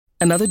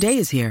Another day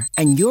is here,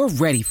 and you're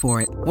ready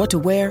for it. What to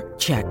wear?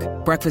 Check.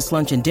 Breakfast,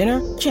 lunch, and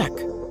dinner? Check.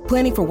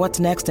 Planning for what's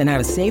next and how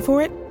to save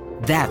for it?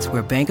 That's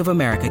where Bank of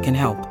America can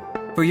help.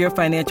 For your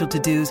financial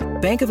to-dos,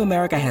 Bank of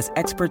America has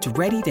experts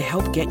ready to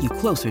help get you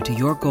closer to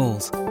your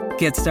goals.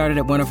 Get started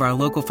at one of our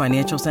local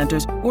financial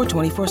centers or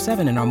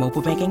 24/7 in our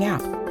mobile banking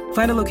app.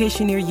 Find a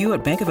location near you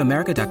at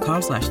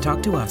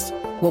bankofamerica.com/talktous.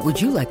 What would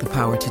you like the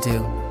power to do?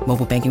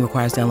 Mobile banking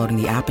requires downloading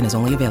the app and is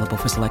only available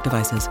for select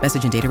devices.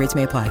 Message and data rates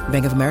may apply.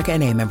 Bank of America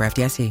N.A., member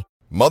FDIC.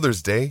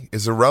 Mother's Day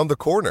is around the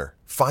corner.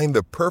 Find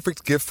the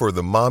perfect gift for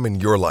the mom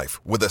in your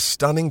life with a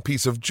stunning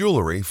piece of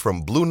jewelry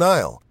from Blue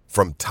Nile.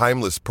 From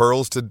timeless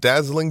pearls to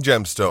dazzling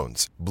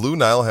gemstones, Blue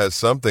Nile has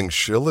something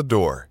she'll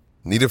adore.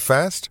 Need it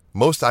fast?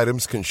 Most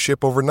items can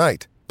ship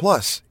overnight.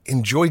 Plus,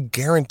 enjoy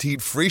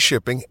guaranteed free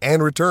shipping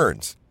and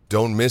returns.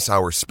 Don't miss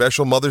our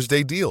special Mother's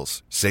Day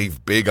deals.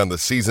 Save big on the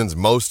season's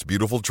most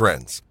beautiful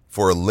trends.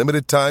 For a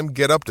limited time,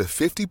 get up to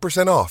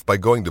 50% off by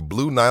going to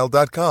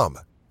BlueNile.com.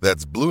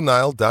 That's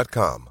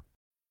BlueNile.com.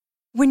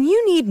 When you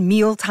need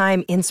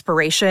mealtime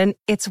inspiration,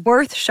 it's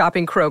worth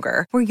shopping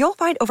Kroger, where you'll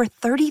find over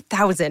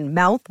 30,000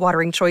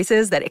 mouth-watering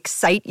choices that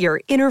excite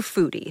your inner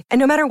foodie. And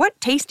no matter what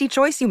tasty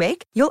choice you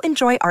make, you'll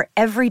enjoy our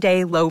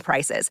everyday low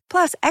prices,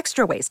 plus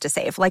extra ways to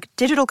save, like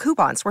digital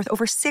coupons worth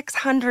over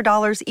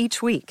 $600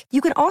 each week. You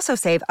can also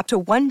save up to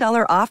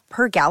 $1 off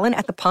per gallon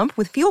at the pump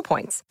with fuel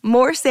points.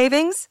 More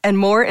savings and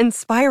more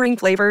inspiring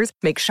flavors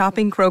make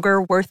shopping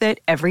Kroger worth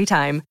it every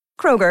time.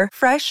 Kroger,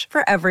 fresh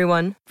for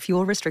everyone.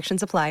 Fuel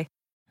restrictions apply.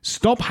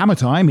 Stop Hammer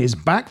Time is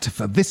backed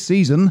for this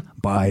season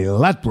by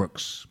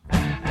Ladbrokes.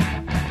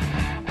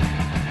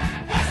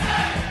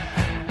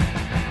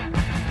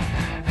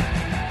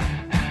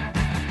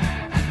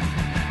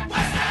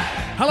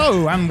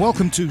 Hello and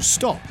welcome to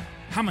Stop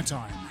Hammer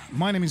Time.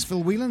 My name is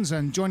Phil Whelans,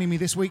 and joining me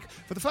this week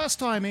for the first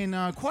time in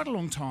quite a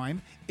long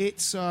time,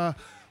 it's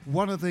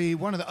one of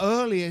the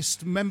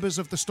earliest members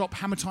of the Stop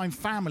Hammer Time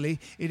family.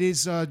 It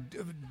is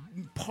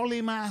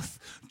polymath,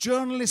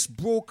 journalist,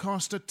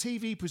 broadcaster,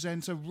 TV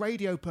presenter,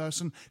 radio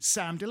person,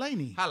 Sam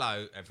Delaney.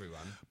 Hello, everyone.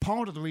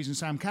 Part of the reason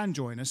Sam can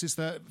join us is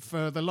that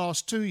for the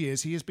last 2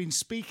 years he has been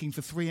speaking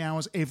for 3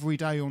 hours every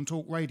day on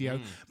Talk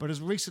Radio, but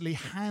has recently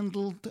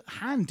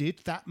handed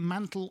that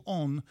mantle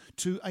on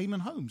to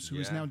Eamon Holmes, who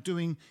is now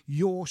doing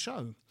your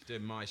show.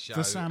 Doing my show.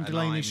 The Sam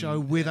Delaney Show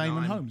with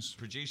Eamon Holmes.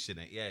 Producing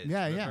it, It's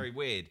very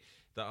weird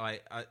that I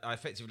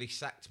effectively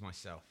sacked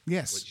myself.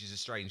 Yes. Which is a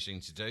strange thing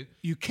to do.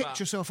 You kicked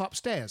yourself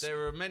upstairs.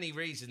 There are many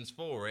reasons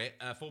for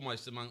it,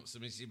 foremost amongst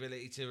them is the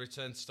ability to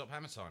return to Stop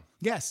Hammer Time.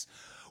 Yes.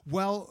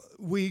 Well,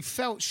 we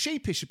felt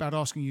sheepish about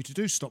asking you to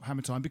do Stop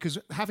Hammer Time because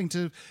having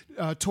to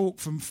talk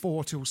from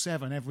 4 till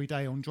 7 every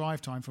day on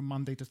drive time from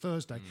Monday to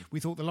Thursday,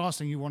 we thought the last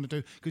thing you want to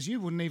do, because you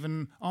wouldn't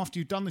even, after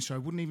you'd done the show,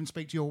 wouldn't even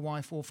speak to your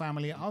wife or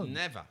family at home.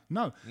 Never.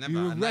 No. Never.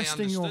 You were And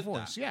resting they your understood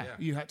voice. that. Yeah, Yeah.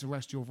 you had to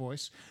rest your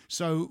voice.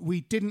 So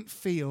we didn't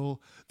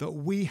feel that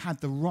we had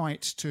the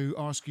right to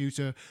ask you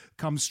to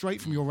come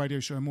straight from your radio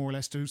show, more or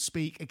less, to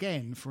speak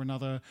again for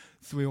another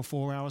 3 or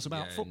 4 hours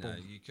about football. No,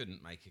 you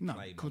couldn't make a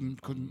claim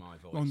on my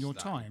voice. on your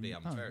That time. would be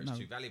unfair. It's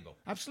too valuable.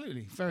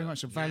 Absolutely, very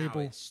much a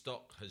valuable. Now its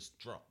stock has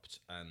dropped,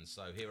 and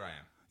so here I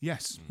am.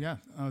 Yes, yeah,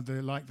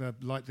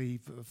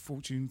 the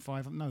Fortune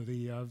 5. No,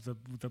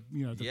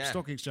 the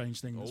stock exchange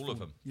thing. All of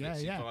them. Yeah,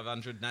 FTSE yeah.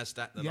 500,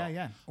 Nasdaq. The Yeah, lot.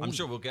 yeah. I'm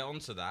sure we'll get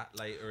onto that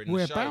later in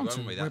We're the show, bound won't to.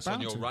 we? We're That's on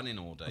bound your to. running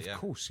order. Of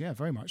course, yeah,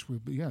 very much.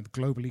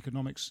 Global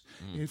economics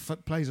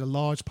plays a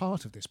large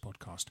part of this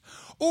podcast.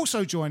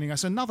 Also joining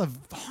us, another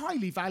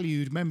highly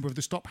valued member of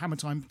the Stop Hammer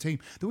Time team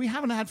that we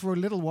haven't had for a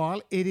little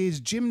while. It is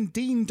Jim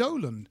Dean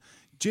Dolan.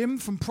 Jim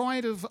from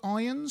Pride of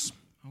Irons.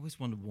 I always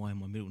wondered why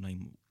my middle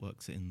name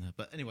works in there.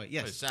 But anyway,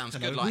 yes. It sounds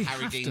good, like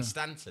Harry Dean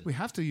Stanton. We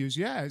have to use,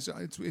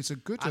 it's a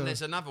good... And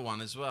there's another one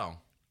as well.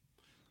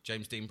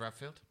 James Dean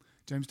Bradfield.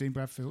 James Dean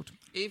Bradfield.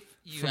 If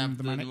you From have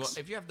the Manics.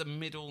 if you have the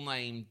middle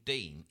name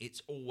Dean,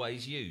 it's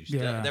always used.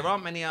 Yeah. There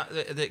aren't many...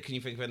 can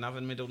you think of another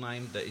middle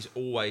name that is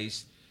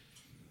always...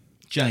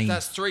 Jane.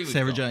 That's 3 we've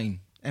Sarah got. Jane.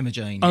 Emma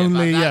Jane.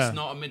 Only, but that's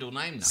not a middle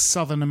name, though.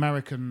 Southern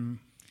American,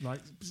 like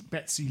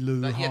Betsy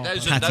Lou Harper.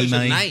 Those Patty are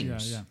May.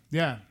 names.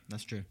 Yeah.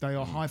 That's true. They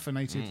are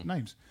hyphenated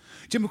names.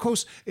 Jim, of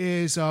course,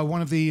 is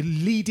one of the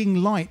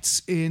leading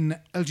lights in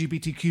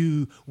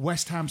LGBTQ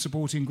West Ham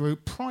supporting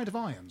group Pride of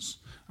Irons.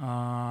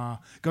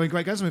 Going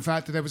great guns. In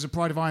fact, there was a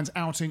Pride of Irons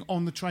outing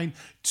on the train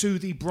to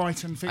the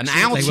Brighton fixture. An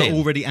outing? They were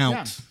already out.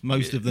 Yeah.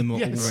 Most of them were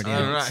Yes. already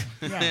All out.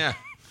 right. Yeah.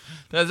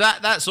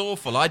 That's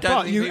awful. I don't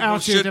But think you people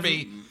outed should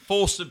every- be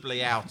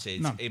forcibly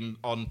outed No.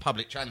 on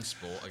public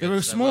transport. There were a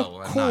against their small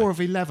will. core No. of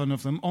 11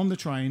 of them on the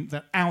train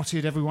that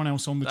outed everyone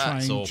else on the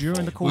That's train awful.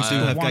 during the We course do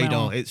of have 1 gaydar,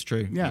 hour. it's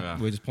true. Yeah.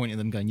 We're just pointing at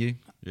them going, you?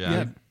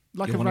 Yeah,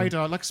 like You a wanna-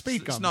 radar, like a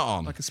speed gun. It's not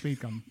on. Like a speed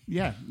gun.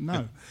 Yeah,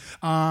 no.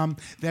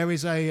 There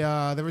is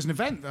an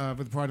event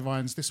with Pride of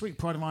Irons this week.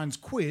 Pride of Irons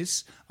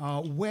quiz.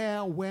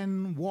 Where,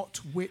 when, what,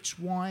 which,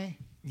 why.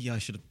 Yeah, I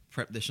should have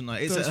prepped this, shouldn't I?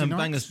 It's Thursday at nights?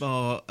 Bangers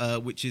Bar,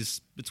 which is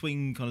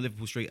between kind of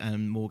Liverpool Street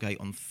and Moorgate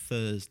on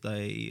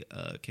Thursday,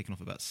 kicking off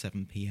about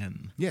 7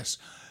 p.m. Yes.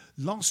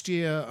 Last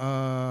year,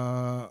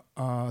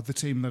 the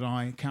team that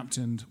I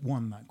captained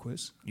won that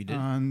quiz. You did?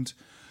 And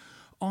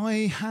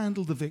I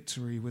handled the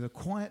victory with a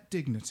quiet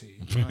dignity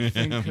that I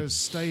think has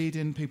stayed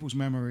in people's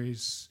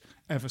memories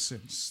ever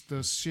since.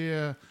 The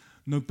sheer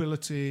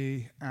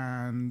nobility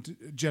and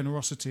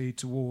generosity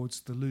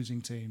towards the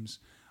losing teams,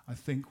 I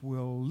think,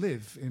 will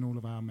live in all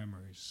of our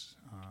memories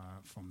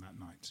from that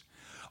night.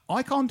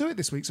 I can't do it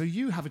this week, so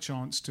you have a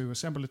chance to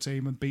assemble a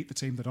team and beat the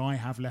team that I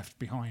have left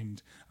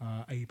behind,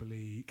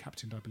 ably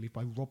captained, I believe,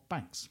 by Rob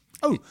Banks.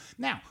 Oh,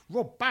 now,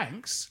 Rob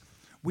Banks,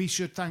 we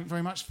should thank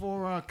very much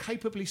for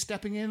capably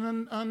stepping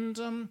in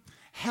and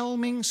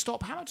helming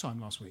Stop Hammer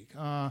Time last week.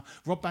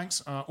 Rob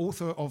Banks,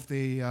 author of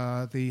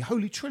the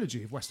Holy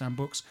Trilogy of West Ham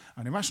books,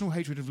 An Irrational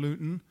Hatred of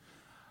Luton,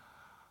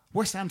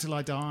 West Ham Till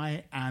I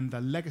Die, and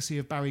The Legacy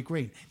of Barry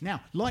Green.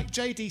 Now, like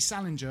J.D.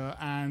 Salinger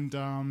and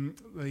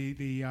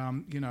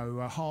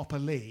Harper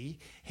Lee,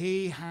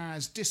 he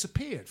has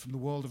disappeared from the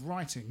world of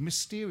writing,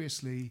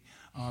 mysteriously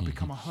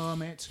become a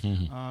hermit.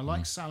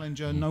 Like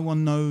Salinger, no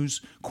one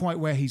knows quite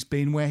where he's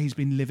been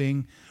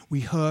living. We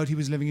heard he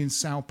was living in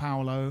Sao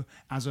Paulo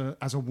as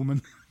a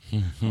woman.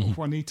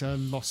 Juanita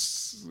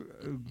Los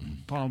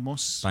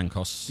Palmos.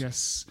 Bancos.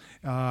 Yes.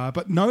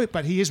 But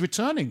he is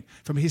returning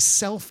from his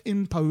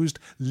self-imposed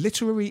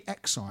literary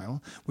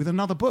exile with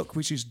another book,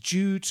 which is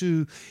due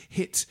to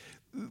hit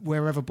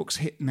wherever books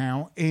hit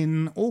now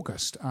in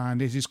August.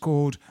 And it is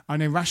called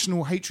An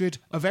Irrational Hatred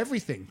of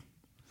Everything.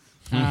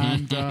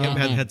 And, We had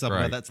a heads up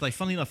Right. about that today.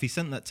 Funny enough, he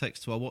sent that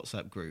text to our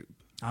WhatsApp group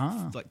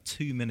like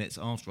 2 minutes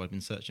after I'd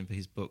been searching for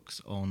his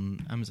books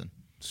on Amazon.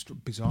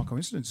 bizarre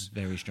coincidence.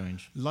 Very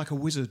strange. Like a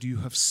wizard, you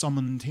have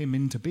summoned him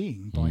into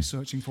being by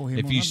searching for him.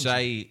 If on you Amazon.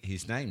 say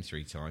his name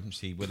 3 times,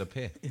 he will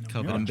appear.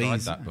 Covered yeah, in I've tried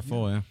bees. that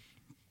before, yeah.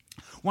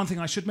 One thing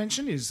I should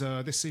mention is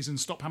this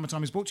season's Stop Hammer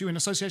Time is brought to you in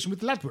association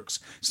with Ladbrokes.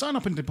 Sign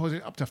up and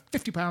deposit up to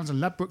 £50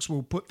 and Ladbrokes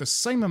will put the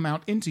same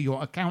amount into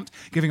your account,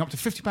 giving up to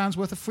 £50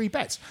 worth of free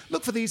bets.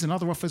 Look for these and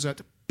other offers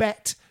at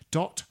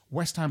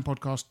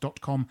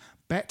bet.westhampodcast.com,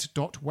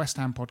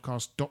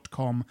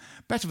 bet.westhampodcast.com.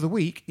 Bet of the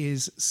week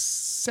is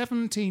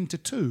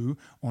 17-2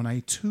 on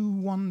a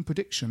 2-1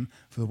 prediction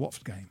for the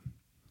Watford game.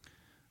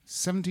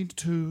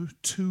 17-2,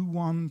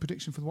 2-1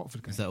 prediction for the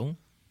Watford game. Is that all?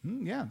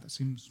 Yeah, that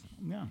seems.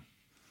 Yeah,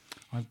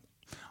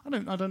 I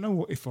don't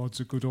know if odds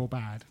are good or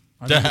bad.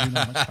 I don't really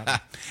know much about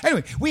it.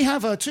 Anyway, we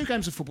have 2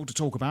 games of football to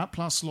talk about,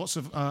 plus lots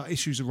of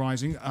issues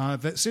arising.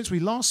 That since we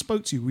last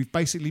spoke to you, we've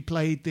basically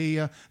played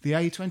the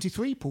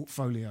A23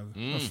 portfolio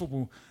of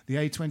football, the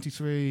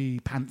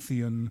A23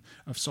 pantheon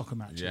of soccer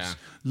matches. Yeah.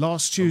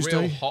 Last A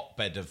Tuesday, real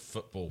hotbed of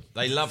football.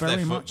 They love Very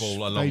their much. football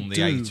They along the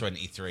do.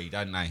 A23,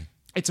 don't they?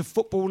 it's a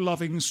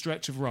football-loving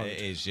stretch of road.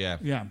 It is, yeah.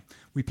 Yeah,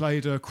 we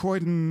played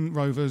Croydon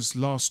Rovers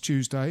last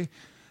Tuesday,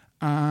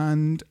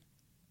 and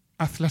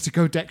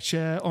Atletico Deck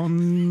Chair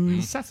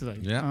on Saturday.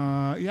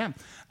 Yeah. Yeah.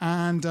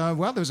 And, there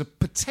was a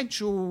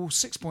potential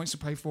 6 points to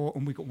play for,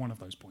 and we got one of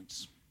those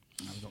points.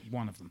 We got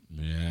one of them.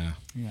 Yeah.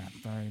 Yeah,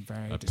 very,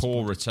 very A poor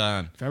disappointing.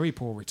 return. Very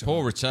poor return.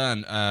 Poor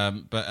return.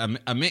 But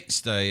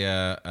amidst one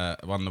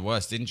of the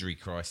worst injury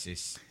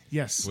crises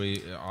Yes.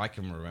 I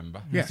can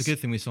remember. Yes. It's a good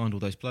thing we signed all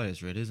those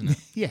players, really, isn't it?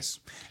 Yes.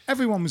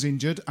 Everyone was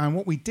injured, and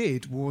what we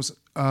did was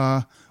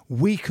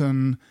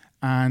weaken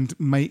and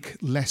make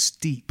less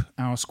deep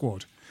our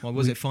squad. What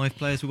was it, 5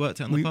 players we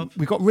worked out in the pub?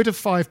 We got rid of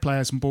 5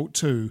 players and bought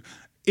 2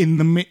 in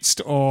the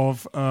midst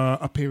of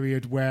a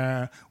period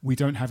where we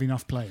don't have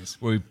enough players.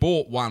 Well, we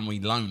bought one, we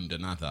loaned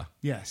another.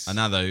 Yes.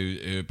 Another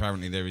who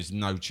apparently there is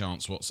no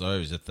chance whatsoever.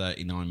 There's a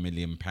 £39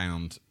 million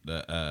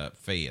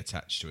fee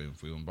attached to him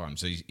if we want to buy him.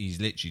 So he's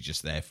literally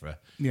just there for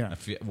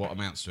what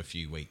amounts to a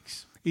few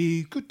weeks.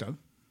 He good though.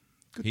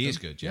 He is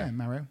good, yeah. Yeah,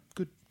 Mario.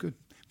 Good.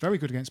 Very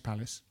good against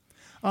Palace.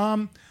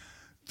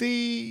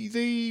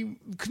 The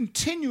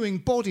continuing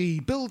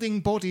building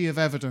body of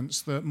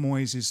evidence that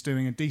Moyes is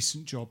doing a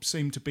decent job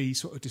seemed to be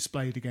sort of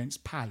displayed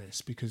against Palace,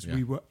 because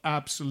we were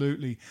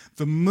absolutely,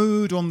 the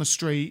mood on the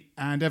street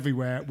and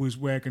everywhere was,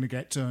 we're going to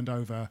get turned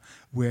over.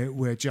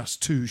 We're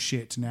just too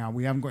shit now.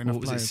 We haven't got enough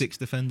What was players. it, 6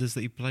 defenders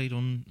that you played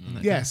on?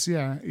 That Yes,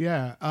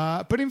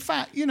 yeah. But in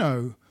fact,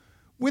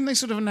 when they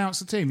sort of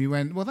announced the team, you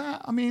went, well,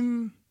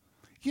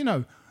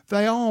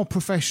 they are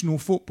professional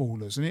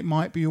footballers and it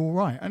might be all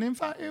right. And in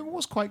fact, it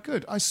was quite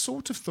good. I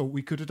sort of thought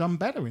we could have done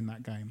better in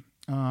that game.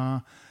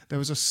 There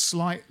was a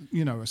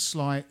slightly,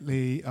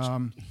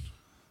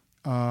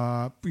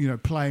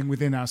 playing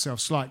within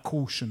ourselves, slight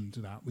caution to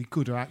that. We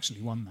could have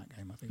actually won that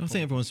game, I think. I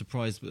think everyone's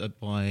surprised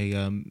by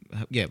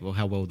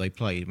how well they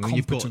played. I mean,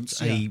 you've got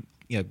Competence, a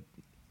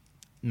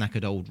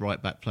knackered old right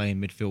back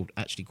playing midfield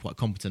actually quite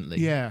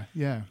competently. Yeah.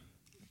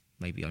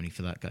 Maybe only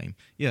for that game.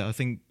 Yeah, I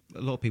think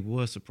a lot of people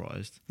were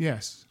surprised.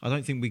 Yes. I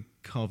don't think we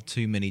carved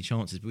too many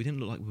chances, but we didn't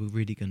look like we were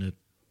really going to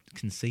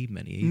concede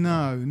many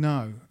either.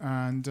 No,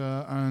 and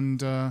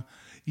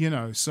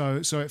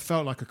so it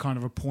felt like a kind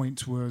of a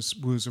point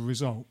was a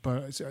result.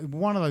 But it's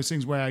one of those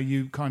things where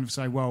you kind of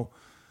say, well,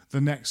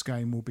 the next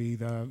game will be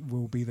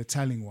the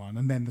telling one,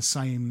 and then the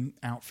same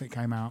outfit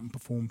came out and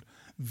performed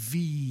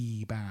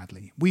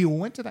badly. We all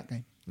went to that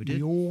game. We did.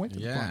 We all went to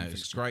the Yeah, Brighton it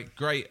was fixture.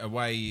 great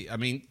away. I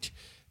mean,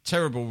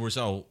 terrible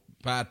result,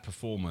 bad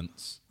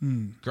performance.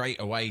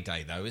 Great away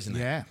day though, isn't it?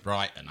 Yeah.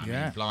 Brighton. I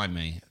mean,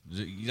 blimey,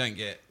 you don't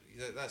get.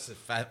 That's a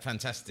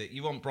fantastic.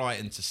 You want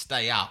Brighton to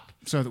stay up,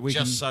 so that we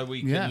can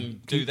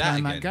do that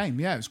again. That game.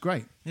 Yeah, it was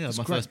great. Yeah, it's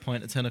my great. first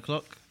point at 10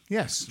 o'clock.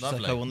 Yes,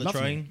 Lovely. Secco on the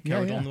train,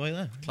 carried on the way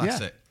there.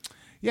 Classic.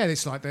 Yeah,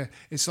 it's like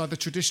the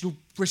traditional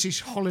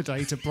British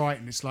holiday to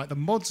Brighton. It's like the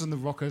mods and the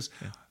rockers,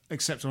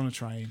 except on a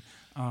train.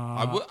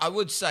 I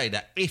would say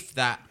that if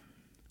that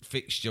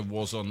fixture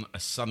was on a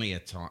sunnier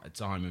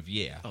time of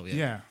year,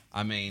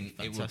 I mean,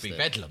 Fantastic. it would be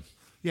bedlam.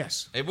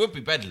 Yes, it would be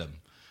bedlam.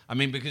 I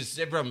mean, because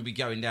everyone would be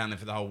going down there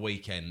for the whole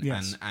weekend,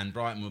 yes. and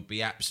Brighton would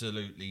be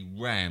absolutely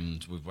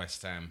rammed with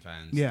West Ham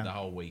fans the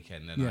whole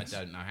weekend, and I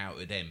don't know how it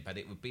would end, but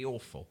it would be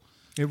awful.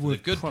 It would.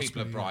 The good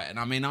people at Brighton.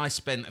 I mean, I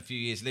spent a few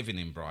years living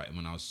in Brighton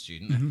when I was a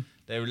student. Mm-hmm.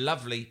 They're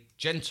lovely,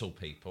 gentle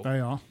people. They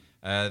are.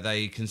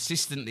 They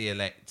consistently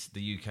elect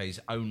the UK's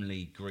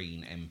only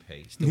Green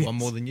MP. Still one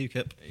more than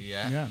UKIP.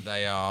 Yeah,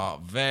 they are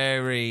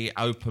very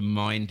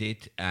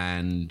open-minded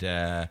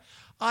and...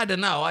 I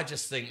don't know. I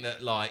just think that,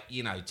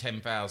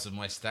 10,000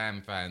 West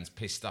Ham fans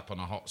pissed up on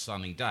a hot,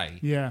 sunny day,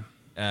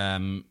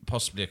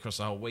 possibly across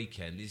the whole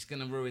weekend, is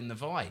going to ruin the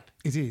vibe.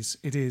 It is.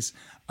 It is.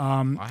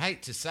 I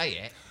hate to say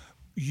it.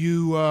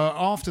 You,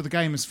 after the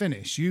game was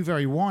finished, you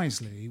very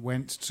wisely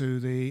went to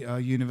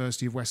the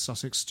University of West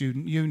Sussex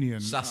Student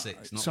Union.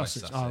 Sussex, not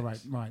Sussex. West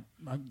Sussex.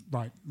 Oh,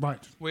 right.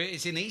 Well,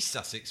 it's in East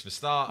Sussex for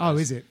starters. Oh,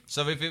 is it?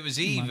 So if it was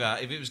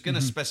if it was going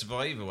to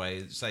specify either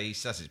way, say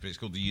East Sussex, but it's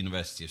called the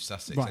University of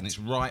Sussex, and it's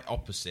right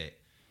opposite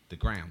the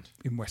ground.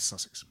 In West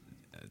Sussex.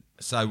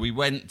 So we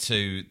went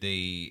to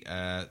the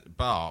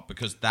bar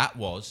because that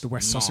was the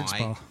West Sussex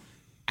bar.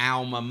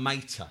 Alma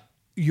mater.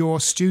 Your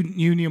student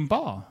union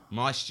bar?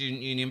 My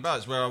student union bar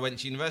is where I went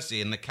to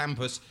university, and the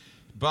campus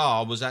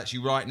bar was actually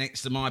right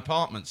next to my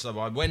apartment. So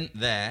I went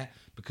there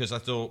because I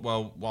thought,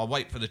 well, I'll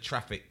wait for the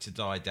traffic to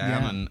die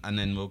down and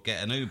then we'll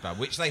get an Uber,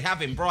 which they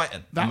have in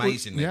Brighton,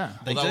 amazingly.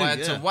 Although I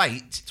had to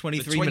wait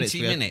 23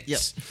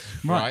 minutes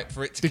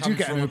for it to come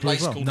from a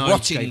place called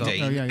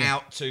Rottingdean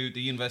out to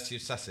the University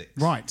of Sussex.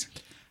 Right.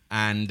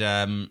 And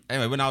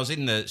anyway, when I was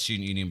in the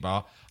student union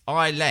bar,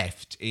 I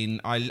lived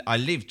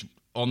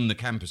on the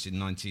campus in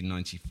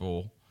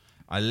 1994.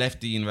 I left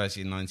the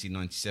university in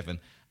 1997.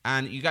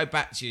 And you go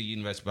back to your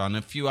university bar, and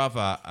a few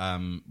other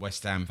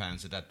West Ham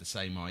fans had the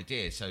same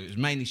idea. So it was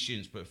mainly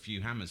students, but a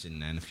few Hammers in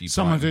there and a few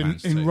Some had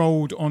fans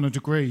enrolled on a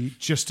degree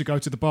just to go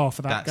to the bar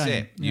for that game. That's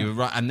it. Yeah. You're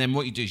right. And then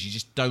what you do is you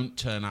just don't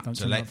turn up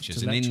to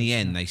lectures. And in the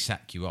end, they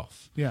sack you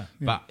off. Yeah.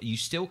 But you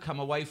still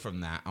come away from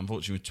that,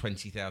 unfortunately, with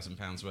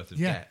 £20,000 worth of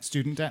debt.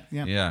 Student debt.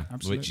 Yeah,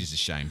 absolutely. Which is a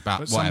shame.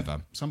 But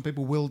whatever. Some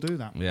people will do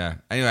that. Yeah.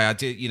 Anyway, I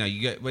did.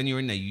 You get when you're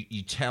in there,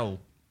 you tell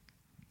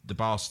the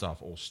bar staff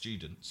or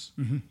students,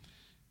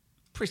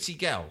 pretty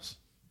girls.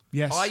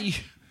 Yes.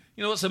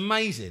 You know what's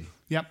amazing?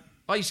 Yep.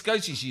 I used to go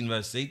to this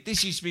university.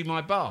 This used to be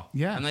my bar.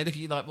 Yeah. And they look at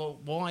you like, well,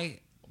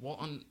 why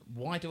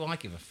do I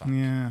give a fuck?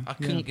 Yeah. I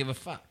couldn't give a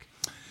fuck.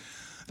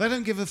 They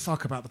don't give a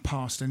fuck about the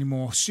past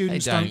anymore.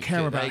 Students don't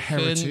care about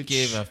heritage. They couldn't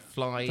give a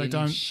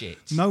flying shit.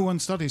 No one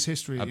studies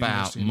history at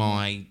about university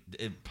my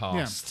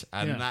past,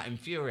 and that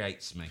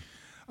infuriates me.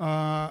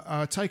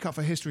 Take up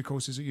for history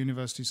courses at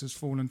universities has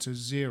fallen to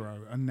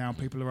 0, and now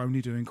people are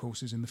only doing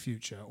courses in the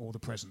future or the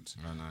present.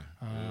 I know.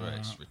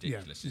 It's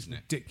ridiculous, isn't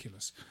it?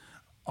 Ridiculous.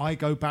 I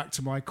go back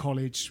to my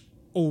college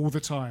all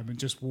the time and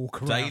just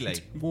walk around. Daily.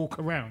 Walk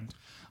around.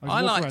 I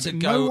like to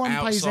go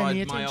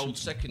outside my old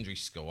secondary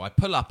school. I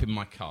pull up in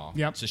my car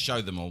to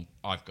show them all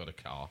I've got a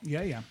car.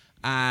 Yeah.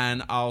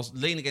 And I'll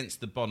lean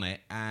against the bonnet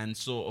and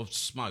sort of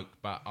smoke,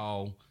 but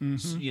I'll,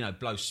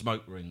 blow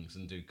smoke rings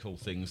and do cool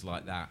things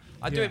like that.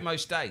 I do it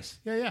most days.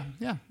 Yeah.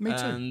 Me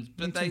too.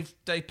 But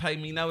they pay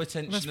me no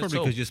attention That's probably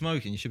because you're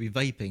smoking. You should be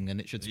vaping,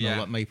 and it should smell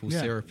like maple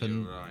syrup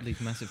and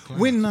leave massive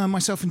clouds. When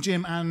myself and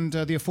Jim and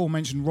the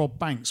aforementioned Rob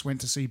Banks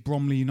went to see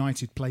Bromley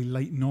United play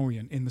Leyton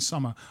Orient in the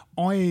summer,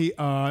 I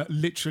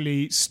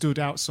literally stood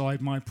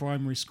outside my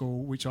primary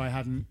school, which I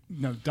hadn't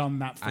done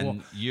that for.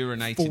 And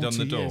urinated on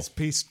the door. Years.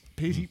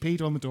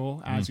 Peed on the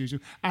door as usual,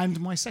 and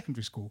my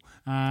secondary school,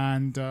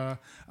 and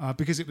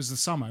because it was the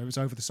summer, it was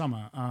over the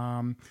summer.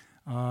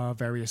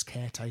 Various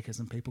caretakers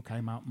and people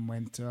came up and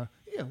went,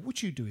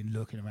 what you doing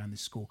looking around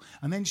this school?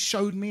 And then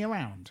showed me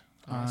around.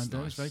 That's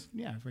nice. It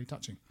was very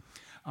touching.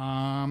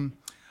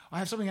 I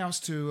have something else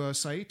to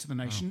say to the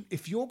nation.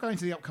 If you're going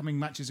to the upcoming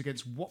matches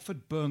against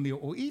Watford, Burnley,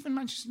 or even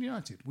Manchester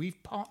United,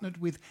 we've partnered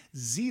with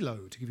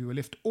Zelo to give you a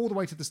lift all the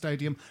way to the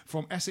stadium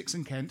from Essex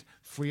and Kent,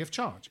 free of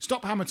charge.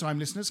 Stop Hammer Time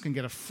listeners can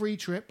get a free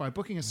trip by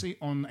booking a seat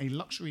on a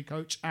luxury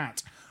coach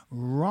at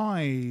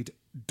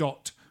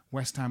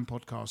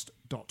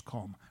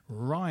ride.westhampodcast.com.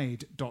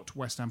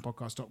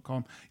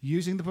 Ride.westhampodcast.com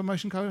using the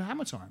promotion code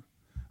HammerTime.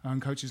 And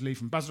coaches leave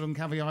from Basildon,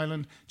 Cavey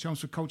Island,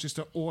 Chelmsford,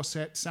 Colchester,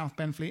 Orsett, South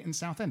Benfleet and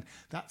Southend.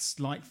 That's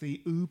like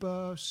the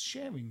Uber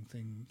sharing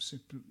thing,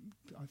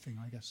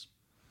 I guess.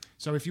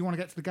 So if you want to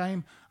get to the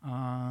game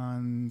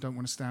and don't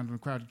want to stand on a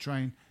crowded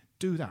train,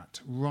 do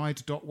that.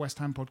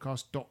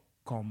 Ride.westhampodcast.com.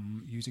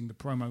 betfair.com using the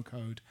promo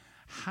code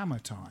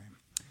HammerTime.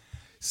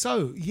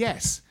 So,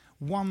 yes,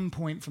 1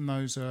 point from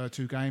those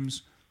 2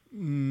 games.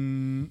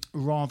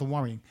 Rather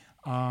worrying.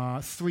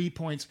 3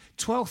 points.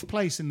 12th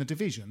place in the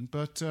division,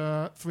 but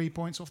 3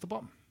 points off the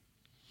bottom.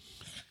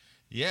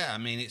 Yeah, I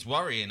mean, it's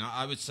worrying.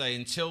 I would say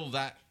until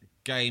that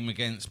game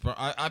against...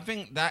 I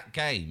think that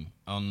game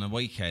on the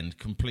weekend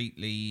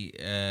completely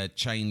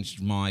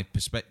changed my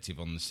perspective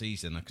on the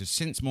season, because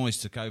since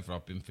Moyes took over,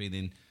 I've been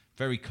feeling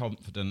very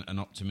confident and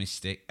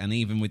optimistic, and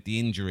even with the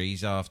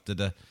injuries after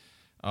the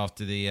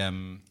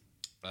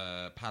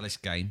Palace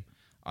game,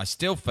 I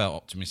still felt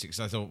optimistic because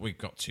I thought we've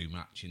got too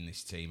much in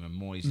this team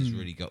and Moyes has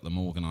really got them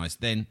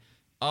organised. Then,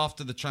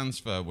 after the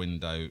transfer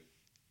window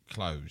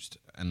closed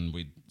and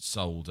we'd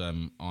sold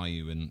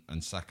Ayew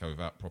and Sacco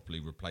without properly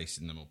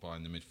replacing them or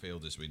buying the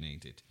midfielders we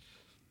needed,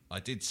 I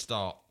did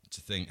start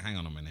to think, hang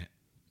on a minute,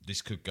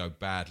 this could go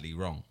badly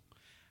wrong.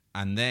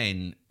 And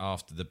then,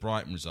 after the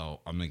Brighton result,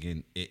 I'm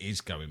thinking, it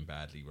is going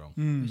badly wrong.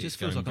 It just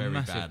feels like a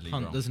massive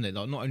punt, doesn't it?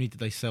 Like, not only did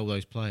they sell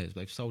those players,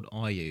 they've sold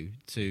Ayew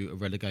to a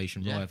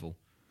relegation rival.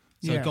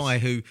 So a guy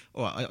who,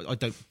 I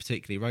don't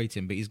particularly rate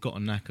him, but he's got a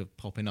knack of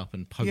popping up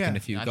and poking a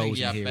few goals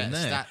in here and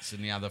there. Stats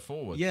than the other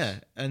forwards. Yeah,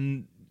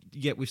 and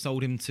yet we've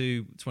sold him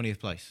to 20th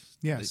place.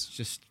 Yes. It's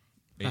just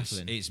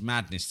baffling. It's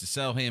madness to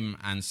sell him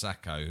and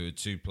Sacco, who are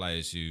 2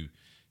 players who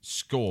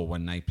score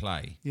when they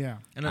play. Yeah.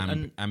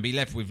 And be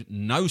left with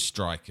no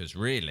strikers,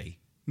 really.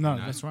 No,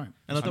 that's right.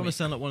 And I don't want to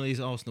sound like one of these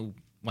Arsenal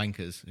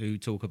wankers who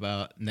talk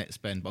about net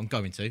spend, but I'm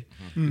going to.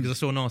 Because I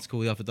saw an article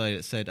the other day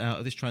that said, out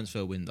of this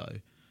transfer window,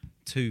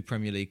 2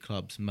 Premier League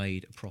clubs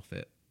made a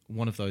profit.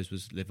 One of those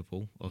was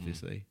Liverpool,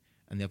 obviously,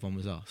 and the other one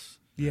was us.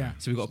 Yeah.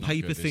 So we've got a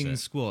paper-thin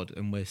squad,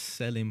 and we're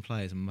selling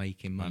players and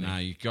making money. I know,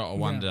 you've got to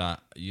wonder.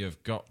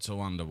 You've got to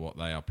wonder what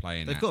they are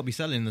playing. They've got to be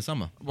selling in the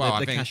summer.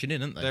 Well, they're cashing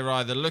in, aren't they? They're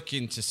either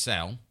looking to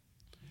sell,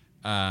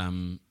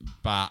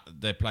 but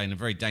they're playing a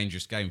very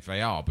dangerous game if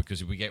they are,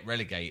 because if we get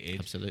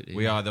relegated,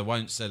 we either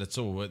won't sell at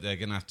all, or they're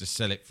going to have to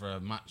sell it for a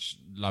much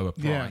lower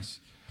price,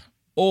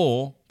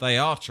 or they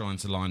are trying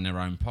to line their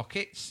own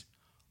pockets,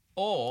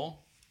 or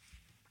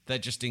they're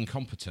just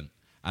incompetent.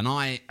 And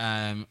I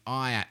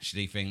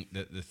actually think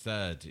that the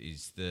third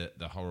is the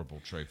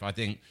horrible truth. I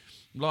think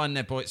line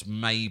their pockets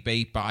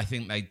maybe, but I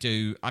think they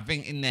do. I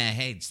think in their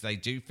heads they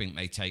do think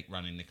they take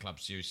running the club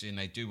seriously and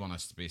they do want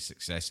us to be a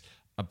success.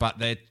 But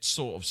they're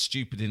sort of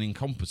stupid and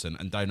incompetent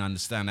and don't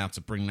understand how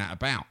to bring that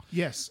about.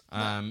 Yes.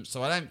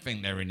 So I don't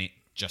think they're in it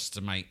just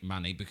to make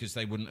money, because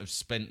they wouldn't have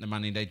spent the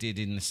money they did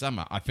in the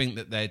summer. I think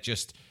that they're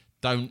just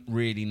don't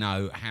really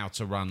know how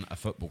to run a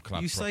football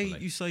club properly.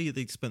 You say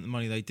they spent the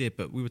money they did,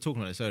 but we were talking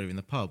about this earlier in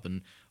the pub,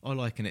 and I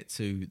liken it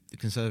to the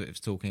Conservatives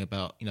talking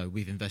about,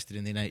 we've invested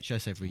in the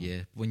NHS every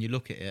year. When you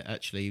look at it,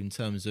 actually, in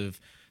terms of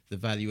the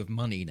value of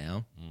money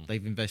now,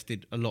 they've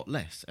invested a lot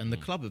less. And the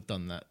club have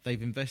done that.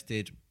 They've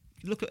invested...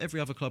 Look at every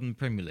other club in the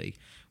Premier League.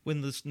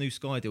 When the new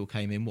Sky deal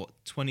came in,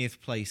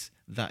 20th place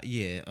that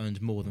year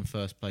earned more than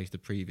first place the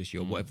previous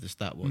year, or whatever the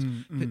stat was.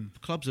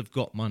 Clubs have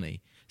got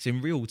money. So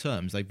in real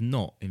terms, they've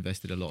not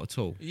invested a lot at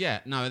all. Yeah,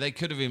 no, they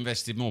could have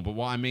invested more. But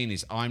what I mean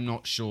is, I'm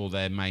not sure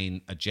their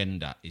main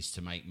agenda is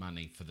to make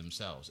money for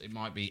themselves. It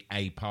might be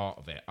a part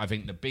of it. I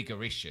think the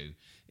bigger issue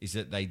is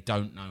that they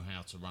don't know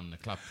how to run the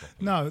club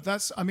properly. No,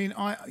 that's... I mean,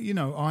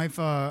 I've...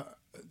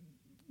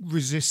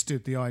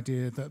 resisted the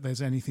idea that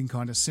there's anything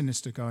kind of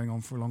sinister going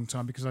on for a long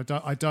time, because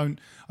I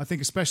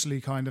think especially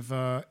kind of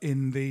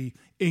in the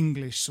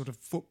English sort of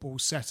football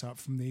setup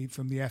from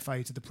the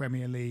FA to the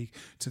Premier League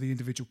to the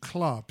individual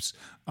clubs,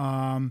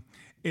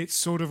 it's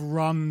sort of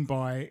run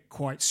by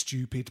quite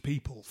stupid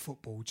people,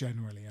 football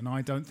generally, and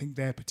I don't think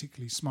they're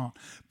particularly smart.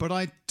 But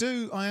I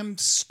am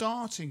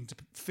starting to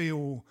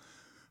feel,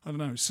 I don't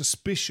know,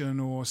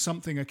 suspicion or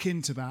something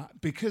akin to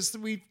that, because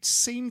we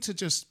seem to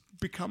just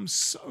become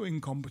so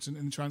incompetent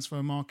in the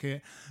transfer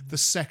market the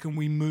second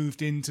we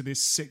moved into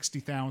this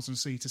 60,000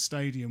 seater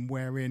stadium,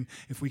 wherein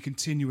if we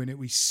continue in it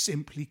we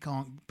simply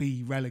can't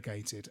be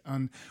relegated.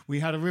 And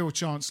we had a real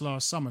chance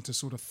last summer to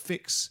sort of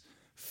fix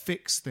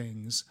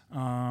things,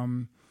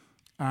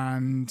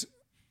 and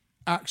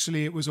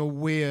actually it was a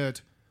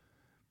weird...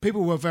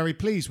 People were very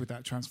pleased with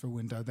that transfer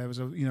window. There was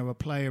a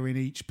player in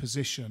each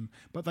position,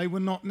 but they were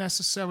not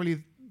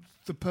necessarily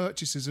the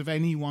purchases of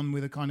anyone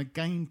with a kind of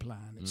game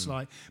plan. It's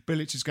like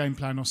Bilic's game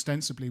plan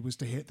ostensibly was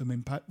to hit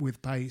them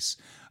with pace.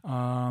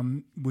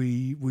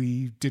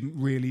 We didn't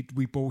really.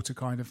 We bought a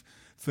kind of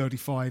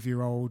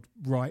 35-year-old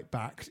right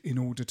back in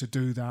order to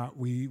do that.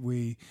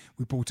 We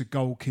bought a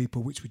goalkeeper,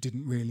 which we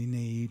didn't really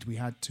need. We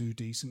had 2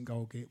 decent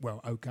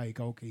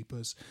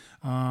goalkeepers.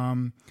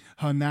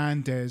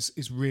 Hernandez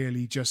is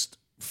really just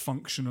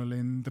functional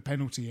in the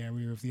penalty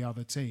area of the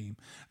other team,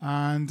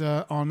 and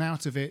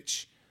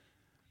Arnautovic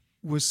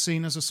was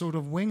seen as a sort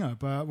of winger,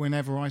 but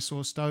whenever I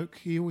saw Stoke,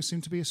 he always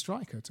seemed to be a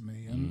striker to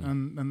me,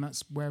 and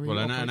that's where he. Well,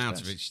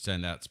 Arnautovic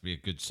turned out to be a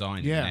good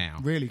signing now. Yeah,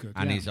 really good.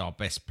 And he's our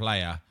best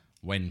player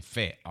when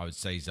fit. I would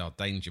say he's our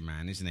danger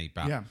man, isn't he?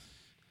 But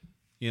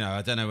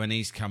I don't know when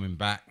he's coming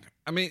back.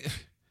 I mean,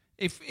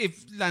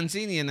 If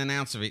Lanzini and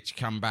Arnautovic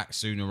come back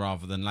sooner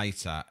rather than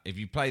later, if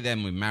you play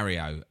them with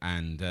Mario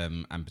and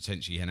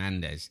potentially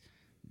Hernandez,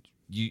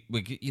 we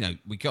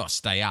got to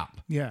stay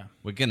up. Yeah,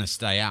 we're going to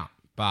stay up.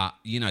 But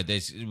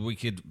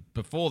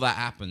before that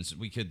happens,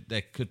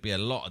 there could be a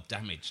lot of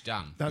damage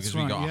done. That's because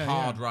right. we've got a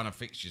hard run of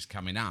fixtures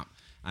coming up.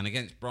 And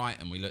against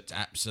Brighton, we looked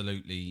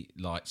absolutely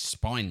like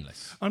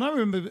spineless. And I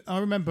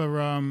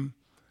remember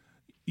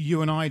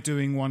you and I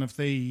doing one of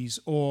these,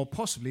 or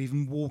possibly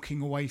even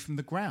walking away from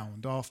the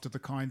ground after the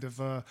kind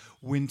of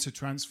winter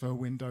transfer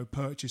window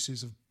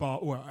purchases of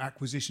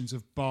acquisitions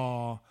of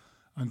Barr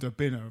and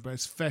Urbina, but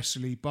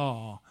especially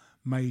Barr,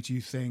 made you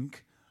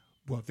think,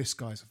 well, this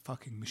guy's a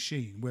fucking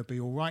machine. We'll be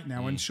all right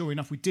now. And sure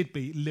enough, we did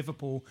beat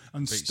Liverpool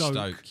and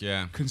Stoke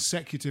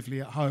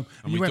consecutively at home.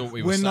 And we thought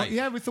we were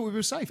safe. We thought we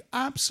were safe.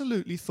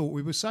 Absolutely thought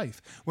we were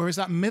safe. Whereas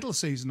that middle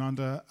season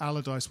under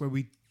Allardyce, where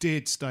we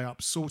did stay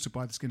up, sort of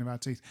by the skin of our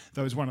teeth,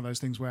 that was one of those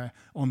things where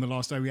on the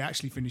last day we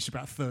actually finished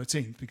about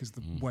 13th because of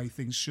the way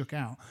things shook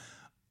out.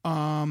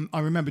 I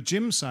remember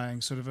Jim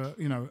saying sort of,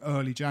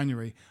 early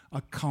January, I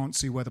can't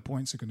see where the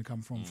points are going to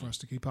come from for us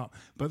to keep up.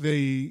 But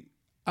the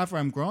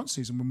Avram Grant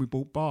season, when we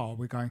bought Barr,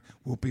 we're going,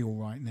 we'll be all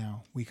right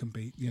now. We can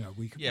beat,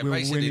 we can. Yeah,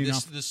 basically,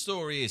 the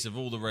story is of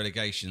all the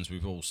relegations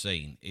we've all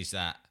seen is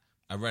that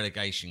a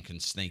relegation can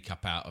sneak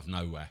up out of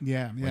nowhere.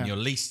 Yeah. When you're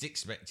least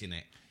expecting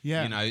it.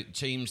 Yeah.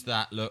 Teams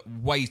that look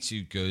way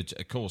too good.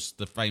 Of course,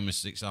 the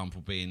famous example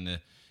being the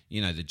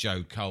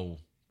Joe Cole,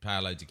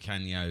 Paolo Di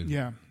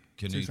Canio,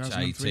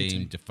 Canute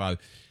team, Defoe,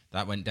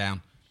 that went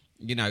down.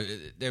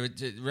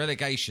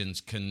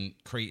 Relegations can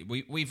create.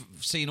 We've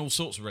seen all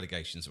sorts of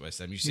relegations at West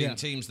Ham. You've seen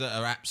teams that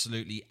are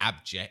absolutely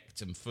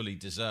abject and fully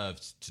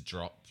deserved to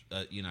drop.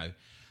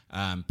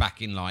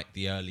 Back in like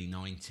the early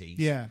 90s.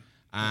 Yeah.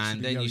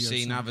 And then you've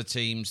seen other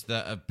teams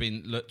that have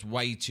looked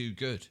way too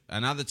good,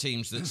 and other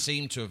teams that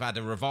seem to have had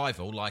a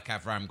revival, like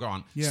Avram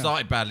Grant,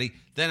 started badly,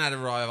 then had a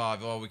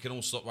revival. Oh, we can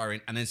all stop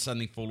worrying, and then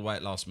suddenly fall away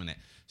at last minute.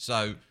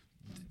 So.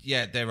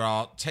 Yeah, there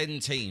are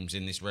 10 teams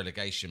in this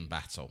relegation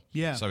battle.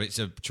 Yeah. So it's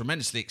a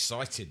tremendously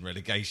exciting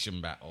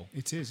relegation battle.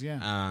 It is,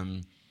 yeah.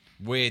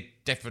 We're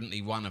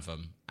definitely one of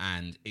them,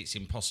 and it's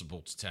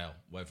impossible to tell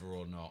whether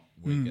or not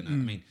we're going to... I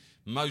mean,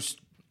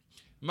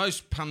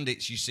 most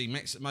pundits you see,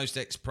 most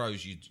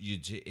ex-pros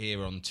you'd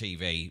hear on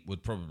TV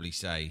would probably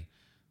say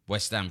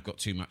West Ham got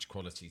too much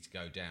quality to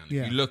go down.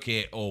 If you look at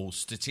it all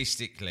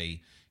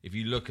statistically, if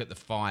you look at the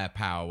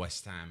firepower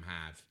West Ham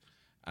have...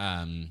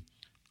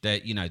 they're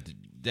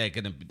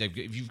gonna.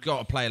 If you've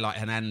got a player like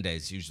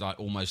Hernandez, who's like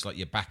almost like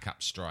your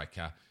backup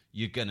striker,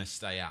 you're gonna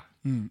stay up.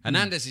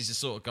 Hernandez is the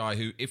sort of guy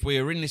who, if we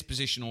were in this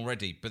position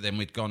already, but then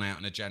we'd gone out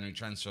in a January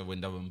transfer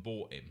window and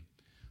bought him,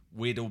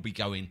 we'd all be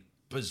going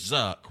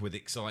berserk with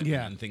excitement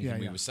and thinking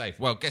we were safe.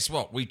 Well, guess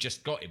what? We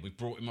just got him. We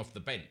brought him off the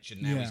bench,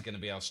 and now he's going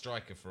to be our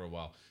striker for a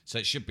while. So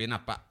it should be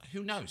enough. But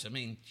who knows? I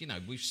mean,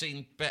 we've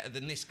seen better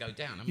than this go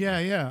down.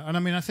 Yeah. And I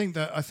mean, I think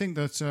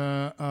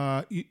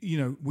that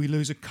we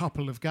lose a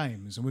couple of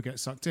games and we get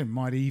sucked in.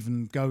 Might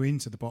even go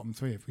into the bottom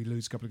three if we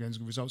lose a couple of games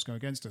and results go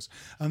against us.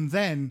 And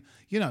then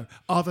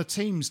other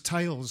teams'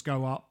 tails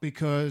go up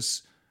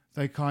because.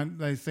 They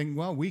think,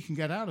 well, we can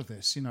get out of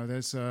this.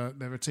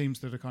 There are teams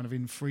that are kind of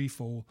in free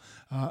fall,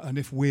 and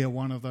if we're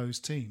one of those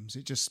teams,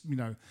 it just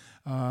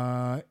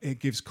it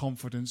gives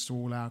confidence to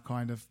all our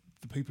kind of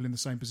the people in the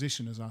same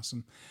position as us.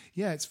 And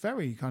it's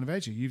very kind of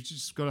edgy. You've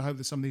just got to hope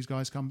that some of these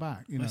guys come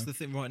back. That's the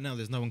thing right now.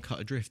 There's no one cut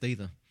adrift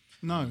either.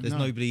 No, there's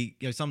nobody.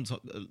 Sometimes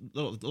a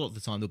lot of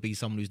the time there'll be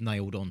someone who's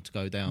nailed on to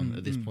go down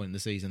at this point in the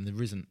season.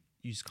 There isn't.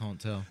 You just can't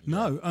tell.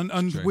 No,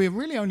 and we're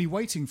really only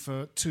waiting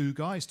for two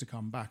guys to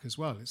come back as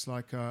well. It's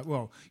like,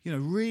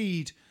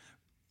 Reed...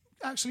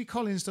 Actually,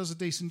 Collins does a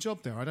decent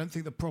job there. I don't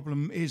think the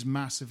problem is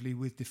massively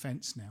with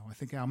defence now. I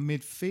think our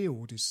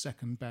midfield is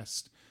second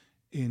best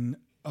in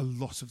a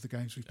lot of the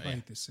games we've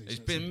played this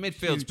season.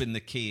 Midfield's been the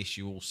key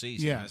issue all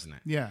season, hasn't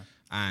it? Yeah.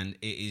 And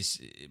it is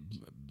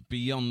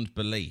beyond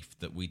belief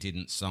that we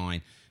didn't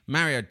sign...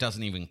 Mario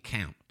doesn't even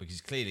count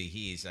because clearly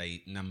he is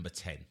a number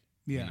 10.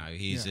 Yeah.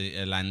 He's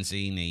a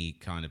Lanzini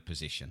kind of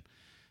position.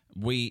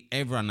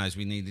 Everyone knows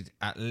we needed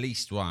at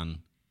least one,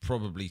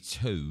 probably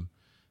two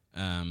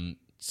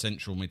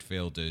central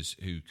midfielders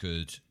who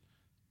could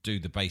do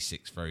the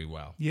basics very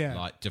well. Yeah.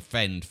 Like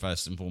defend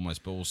first and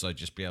foremost, but also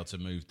just be able to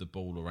move the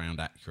ball around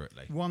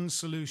accurately. One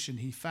solution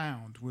he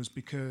found was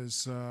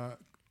because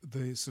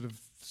the sort of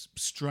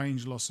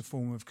strange loss of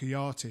form of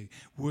Kouyaté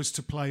was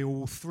to play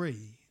all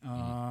three.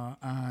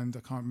 And I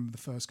can't remember the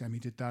first game he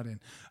did that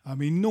in. I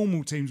mean,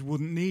 normal teams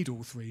wouldn't need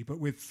all three, but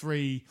with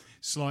three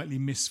slightly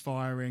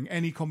misfiring,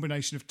 any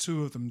combination of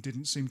two of them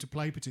didn't seem to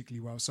play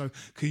particularly well. So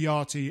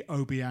Kouyaté,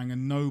 Obiang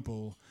and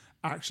Noble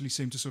actually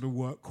seemed to sort of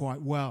work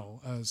quite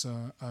well as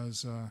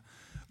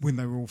when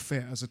they were all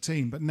fit as a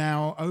team. But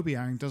now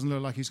Obiang doesn't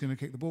look like he's going to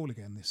kick the ball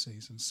again this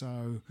season.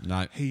 So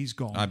he's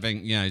gone. I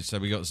think, so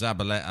we got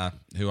Zabaleta,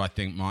 who I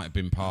think might have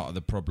been part of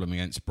the problem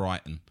against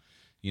Brighton.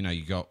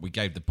 We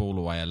gave the ball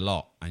away a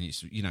lot, and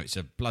it's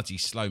a bloody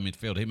slow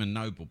midfield. Him and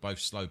Noble, both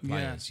slow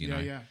players.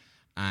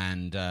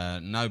 And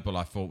Noble,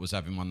 I thought, was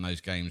having one of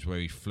those games where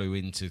he flew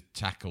into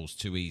tackles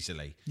too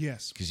easily.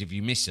 Yes. Because if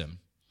you miss them,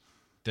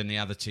 then the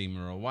other team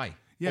are away.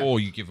 Yeah. Or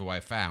you give away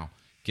a foul,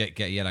 get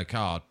a yellow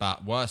card.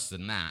 But worse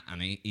than that,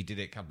 and he did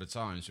it a couple of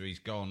times where he's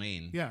gone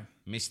in,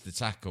 missed the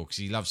tackle, because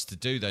he loves to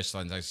do those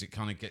things. It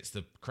kind of gets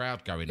the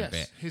crowd going a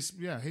bit.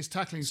 His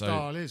tackling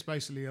style is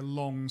basically a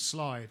long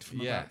slide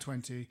from about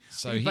 20.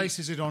 So he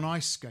bases it on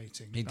ice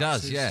skating. He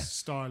That's does, his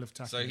style of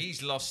tackling. So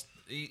he's lost...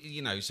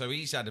 so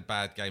he's had a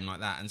bad game like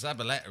that, and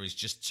Zabaleta is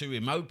just too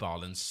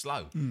immobile and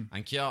slow.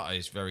 And Chiara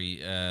is very,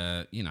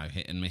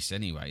 hit and miss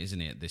anyway, isn't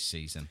he, at this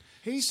season?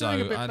 He's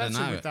doing a bit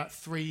better with that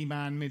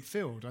three-man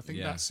midfield. I think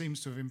that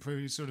seems to have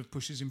improved. It sort of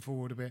pushes him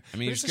forward a bit. I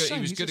mean, he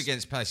was good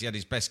against Palace. He had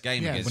his best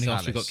game against when he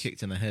Palace. actually got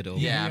kicked in the head.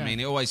 I mean,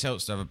 it always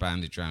helps to have a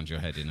bandage around your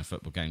head in a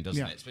football game,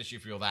 doesn't it? Especially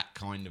if you're that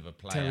kind of a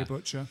player. Terry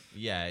Butcher.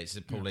 Yeah, it's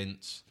a Paul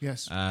Ince.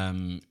 Yes.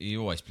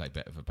 You always play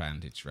better with a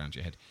bandage around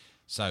your head.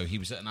 So he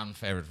was at an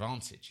unfair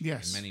advantage in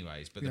many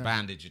ways, but the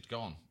bandage had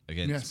gone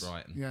against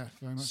Brighton. Yeah,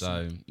 very much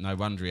so. No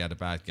wonder he had a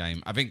bad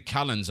game. I think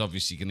Cullen's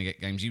obviously going to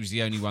get games. He was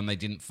the only one they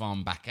didn't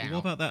farm back out. What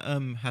about that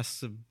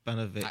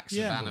Haksabanovic?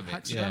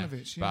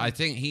 Haksabanovic. But I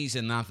think he's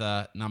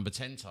another number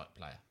 10 type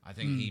player. I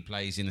think he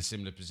plays in a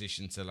similar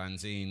position to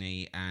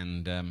Lanzini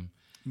and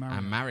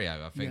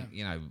Mario. I think,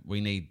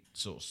 we need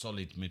sort of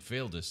solid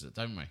midfielders,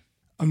 don't we?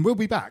 And we'll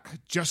be back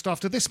just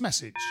after this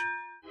message.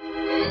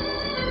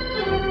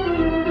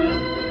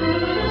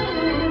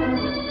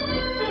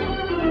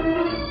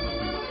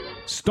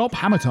 Stop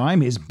Hammer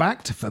Time is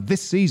backed for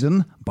this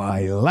season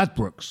by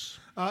Ladbrokes.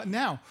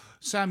 Now,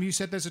 Sam, you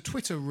said there's a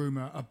Twitter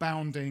rumour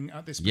abounding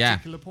at this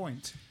particular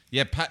point.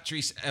 Yeah,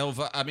 Patrice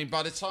Evra. I mean,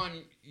 by the time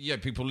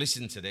people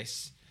listen to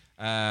this,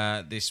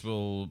 this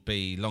will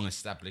be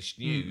long-established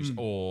news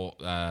or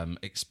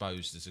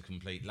exposed as a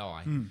complete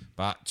lie.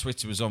 But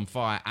Twitter was on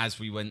fire as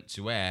we went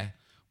to air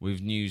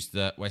with news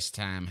that West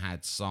Ham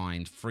had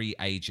signed free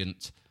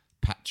agent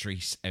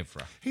Patrice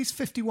Evra. He's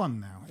 51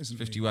 now, isn't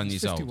he? 51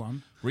 years 51.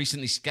 old.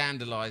 Recently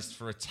scandalised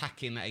for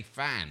attacking a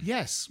fan.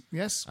 Yes.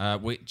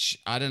 Which,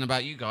 I don't know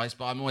about you guys,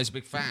 but I'm always a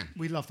big fan.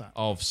 We love that.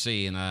 Of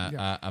seeing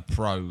a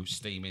pro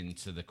steam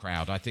into the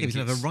crowd. I think he's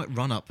going to have a right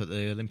run-up at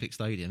the Olympic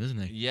Stadium,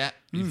 isn't he? Yeah.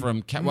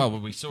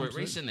 Well, we saw it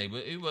recently.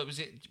 Who was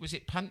it? Was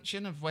it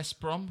Punchin of West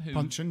Brom?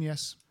 Punchin,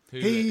 yes.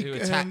 Who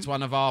attacked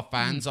one of our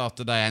fans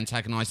after they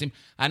antagonised him.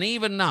 And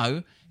even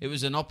though it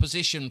was an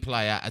opposition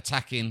player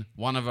attacking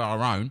one of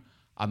our own,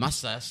 I must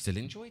say I still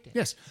enjoyed it.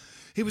 Yes.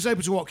 He was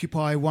able to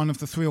occupy one of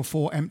the 3 or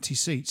 4 empty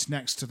seats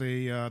next to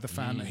the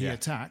fan that he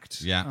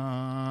attacked.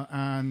 Yeah.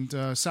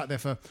 And sat there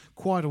for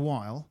quite a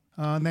while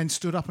and then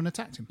stood up and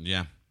attacked him.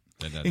 Yeah.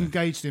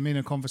 Engaged him in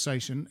a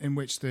conversation in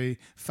which the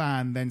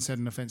fan then said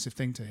an offensive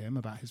thing to him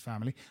about his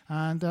family,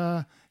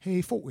 and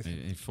he fought with him.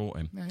 He fought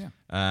him.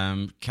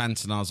 Yeah.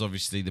 Cantona's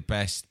obviously the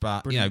best,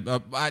 but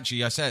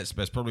actually I say it's the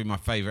best. Probably my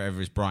favourite ever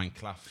is Brian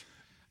Clough.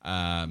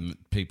 There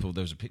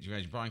was a picture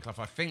of Brian Clough,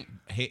 I think,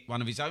 hit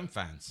one of his own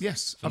fans.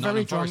 Yes, a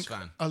very drunk,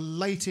 fan. a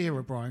late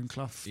era Brian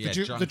Clough. Yeah,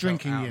 the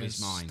drinking out years. Of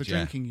his mind, the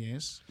drinking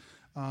years.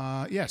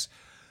 Yes.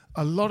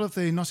 A lot of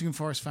the Nottingham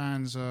Forest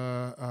fans,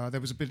 there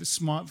was a bit of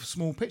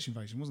small pitch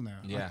invasion, wasn't there?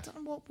 Yeah. I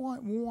don't know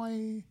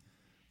why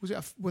was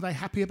it? Were they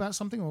happy about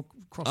something or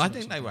cross? I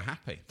think they were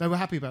happy. They were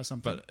happy about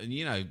something.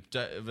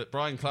 But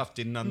Brian Clough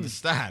didn't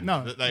understand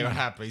that they were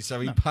happy, so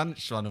he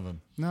punched one of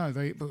them. No,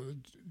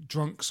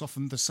 drunks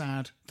often the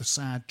sad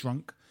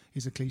drunk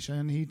is a cliche,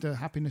 and the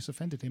happiness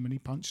offended him, and he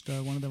punched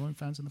one of their own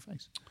fans in the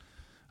face.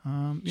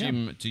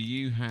 Jim, do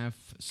you have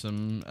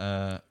some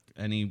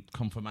any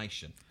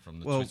confirmation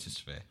from the Twitter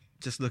sphere?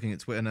 Just looking at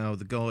Twitter now,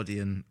 The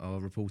Guardian are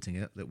reporting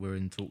it that we're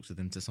in talks with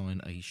them to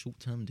sign a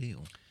short-term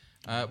deal.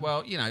 A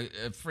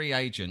free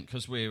agent,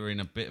 because we're in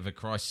a bit of a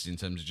crisis in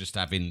terms of just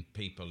having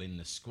people in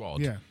the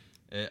squad. Yeah.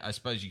 I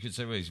suppose you could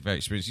say, he's very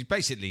experienced. He's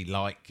basically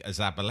like a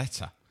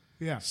Zabaleta.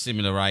 Yeah.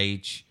 Similar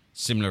age,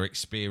 similar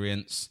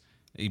experience,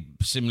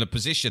 similar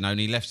position,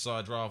 only left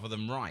side rather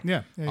than right.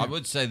 Yeah. I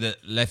would say that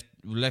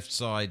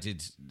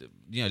left-sided,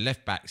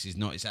 left backs is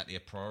not exactly a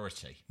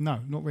priority.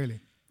 No, not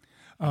really.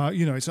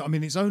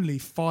 It's only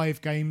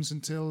 5 games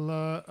until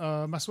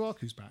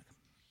Masuaku's back.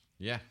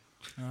 Yeah.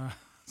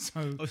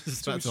 So I was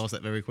just about to ask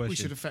that very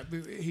question.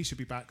 He should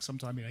be back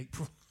sometime in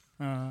April.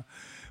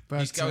 But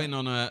he's going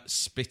on a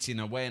spitting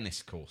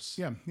awareness course.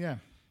 Yeah.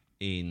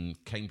 In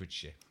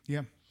Cambridgeshire.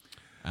 Yeah.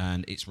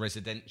 And it's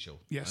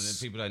residential. Yes. And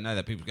then people don't know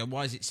that. People go,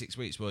 why is it 6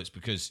 weeks? Well, it's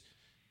because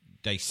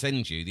the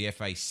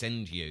FA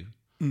send you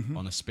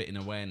on a spitting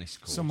awareness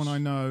course. Someone I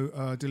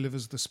know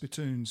delivers the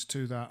spittoons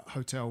to that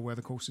hotel where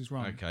the course is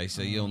run. Okay,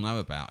 so you'll know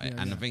about it.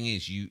 The thing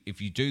is, if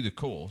you do the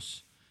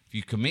course, if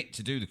you commit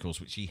to do the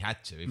course, which he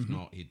had to, if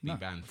not, he'd be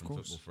banned from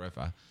football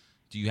forever.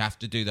 Do you have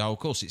to do the whole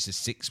course? It's a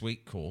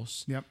 6-week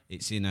course. Yep.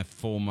 It's in a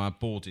former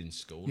boarding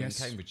school in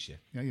Cambridgeshire.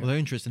 Yeah. Well, they're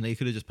interesting. He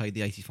could have just paid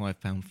the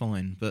 £85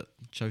 fine, but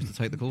chose to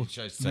take the course.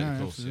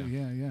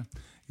 Absolutely.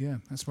 Yeah,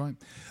 that's right.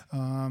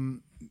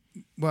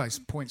 It's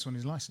points on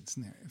his licence,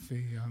 isn't it? If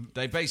he,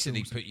 they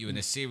basically put you in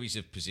a series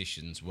of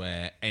positions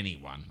where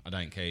anyone, I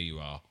don't care who you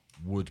are,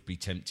 would be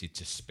tempted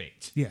to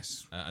spit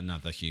Yes. at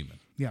another human.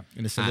 Yeah.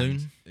 In a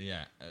saloon.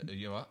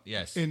 You are.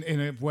 Yes. In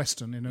a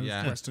Western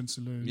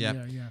saloon.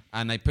 Yeah.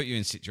 And they put you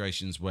in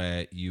situations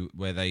where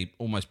they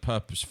almost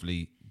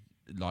purposefully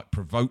like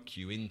provoke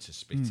you into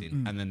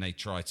spitting, and then they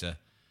try to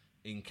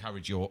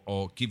encourage you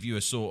or give you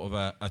a sort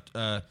of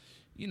a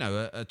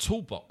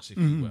toolbox, if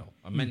you will,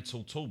 a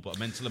mental toolbox, a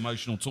mental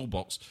emotional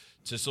toolbox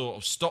to sort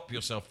of stop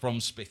yourself from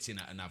spitting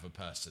at another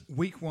person.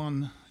 Week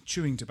 1,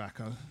 chewing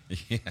tobacco.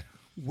 Yeah.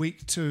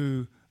 Week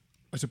 2,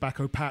 a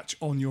tobacco patch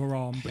on your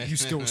arm, but you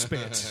still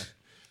spit.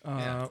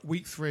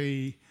 Week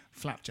 3,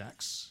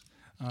 flapjacks.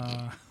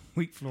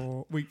 Week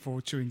 4,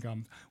 chewing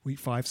gum. Week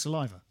 5,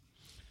 saliva.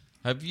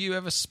 Have you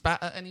ever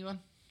spat at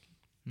anyone?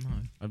 No.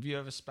 Have you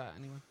ever spat at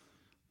anyone?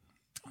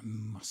 I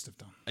must have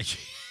done.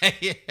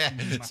 Yeah.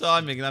 So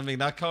I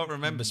mean, I can't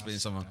remember spitting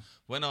at someone.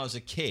 When I was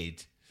a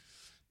kid,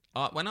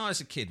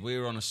 we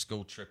were on a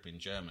school trip in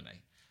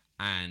Germany,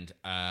 and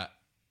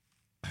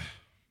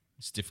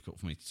it's difficult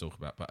for me to talk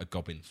about, but a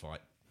gobbing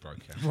fight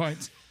broke out.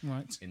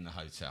 Right. In the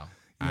hotel.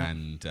 Yeah.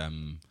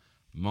 And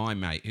my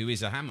mate, who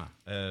is a Hammer,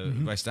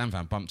 West Ham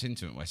fan, bumped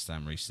into him at West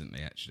Ham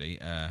recently, actually.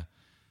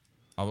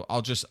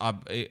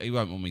 He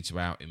won't want me to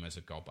out him as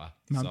a gobber,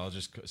 so I'll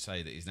just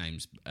say that his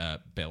name's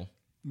Bill.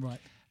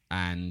 Right.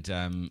 And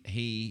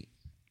he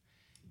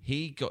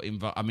got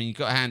involved. I mean, you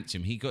got to hand it to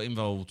him. He got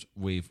involved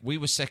with. We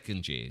were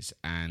second years,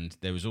 and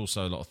there was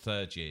also a lot of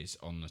third years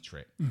on the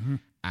trip.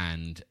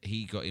 And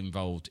he got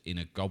involved in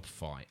a gob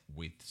fight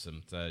with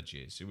some third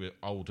years who were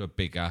older,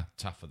 bigger,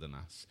 tougher than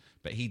us.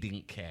 But he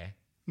didn't care.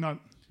 No.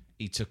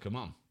 He took them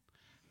on,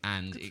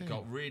 and it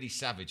got really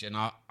savage. And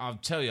I'll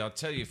tell you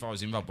if I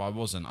was involved, but I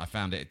wasn't. I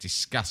found it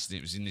disgusting.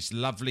 It was in this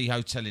lovely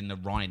hotel in the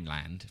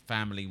Rhineland,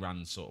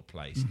 family-run sort of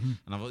place,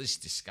 and I thought, this is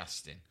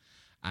disgusting.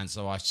 And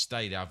so I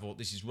stayed there. I thought,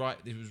 this is right.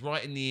 It was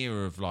right in the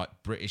era of like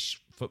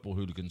British football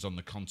hooligans on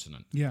the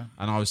continent. Yeah.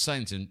 And I was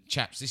saying to them,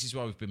 chaps, this is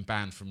why we've been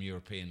banned from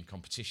European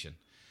competition.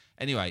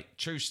 Anyway,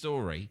 true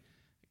story.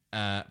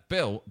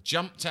 Bill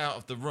jumped out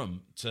of the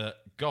room to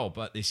gob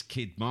at this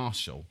kid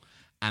Marshall,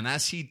 and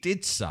as he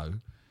did so,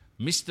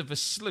 Mr.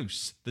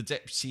 Versluis, the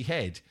deputy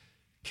head,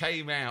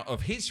 came out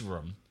of his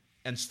room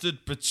and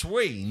stood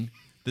between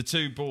the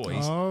two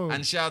boys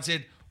and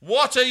shouted,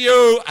 "What are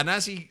you?" And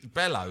as he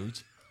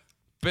bellowed,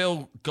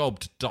 Bill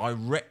gobbed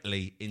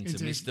directly into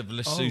Mr.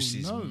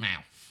 Versluis's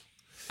mouth.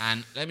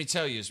 And let me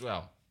tell you as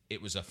well,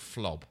 it was a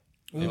flob.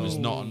 It was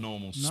not a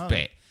normal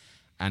spit.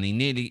 And he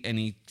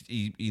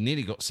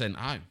nearly got sent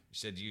home. He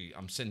said,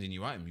 "I'm sending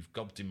you home. You've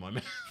gobbed in my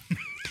mouth."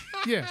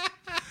 Yeah.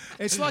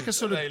 It's like a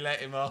sort of... They let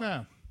him off.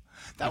 Yeah.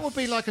 That would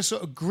be like a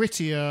sort of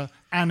grittier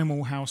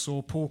Animal House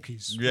or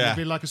Porky's. Yeah. It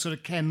would be like a sort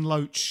of Ken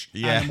Loach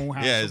Animal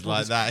House. Yeah, or it's like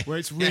Porky's, that. Where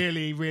it's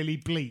really, really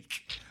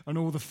bleak. And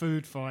all the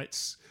food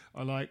fights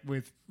are like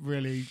with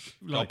really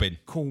like Gobbing.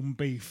 corned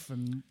beef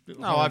and...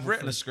 No, I've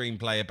written a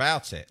screenplay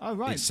about it. Oh,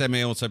 right. It's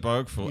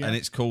semi-autobiographical, and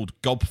it's called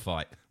Gob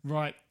Fight.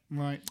 Right.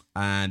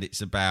 And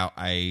it's about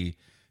a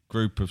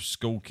group of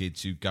school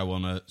kids who go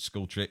on a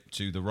school trip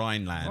to the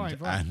Rhineland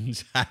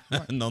and have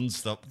a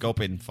non-stop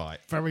gobbing fight.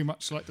 Very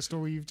much like the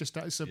story you've just...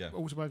 It's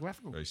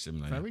autobiographical. Very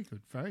similar. Very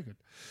good, very good.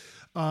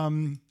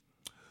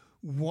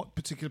 What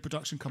particular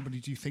production company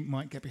do you think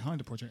might get behind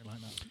a project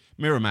like that?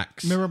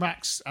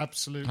 Miramax,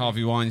 absolutely.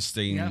 Harvey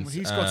Weinstein. Yeah, well,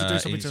 he's got to do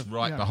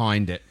something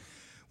behind it.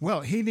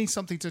 Well, he needs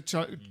something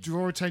to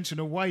draw attention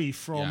away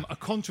from a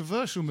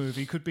controversial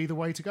movie. Could be the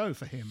way to go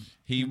for him.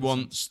 He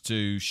wants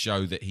to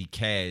show that he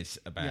cares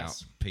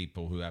about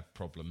people who have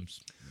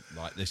problems.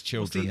 Like there's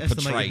children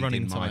portrayed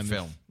in my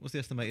film. What's the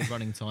estimated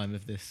running time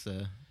of this?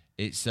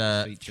 It's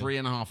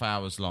 3.5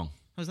 hours long.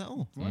 Oh, is that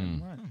all?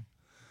 Right.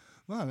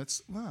 Well, that's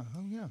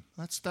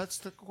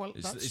the quality.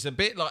 It's a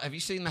bit like. Have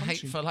you seen The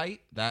Hateful Eight?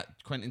 That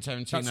Quentin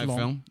Tarantino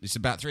film. It's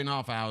about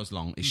 3.5 hours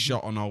long. It's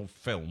shot on old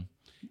film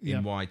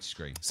in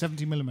widescreen,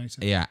 70mm.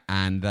 Yeah,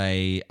 and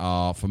they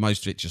are for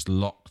most of it just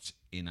locked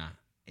in a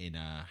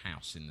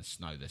house in the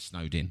snow. They're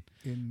snowed in.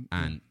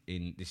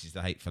 This is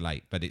The Hateful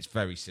Eight, but it's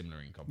very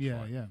similar in Gob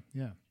Fight.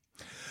 Yeah.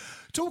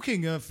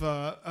 Talking of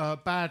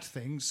bad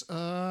things,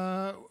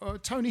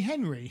 Tony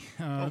Henry.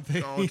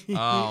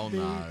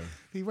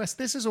 The West.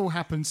 This has all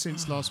happened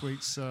since last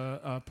week's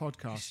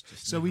podcast.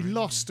 So we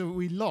lost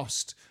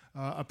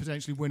a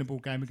potentially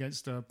winnable game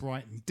against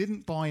Brighton.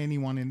 Didn't buy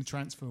anyone in the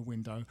transfer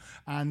window,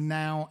 and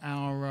now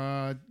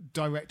our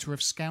director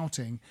of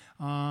scouting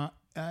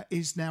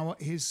is now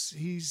he's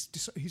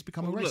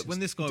become a racist. Look, when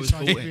this guy was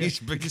brought in, he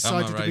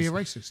decided to be a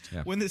racist.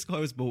 Yeah. When this guy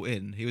was brought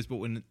in, he was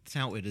brought in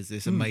touted as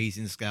this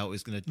amazing scout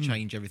who's going to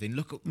change everything.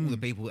 Look at all the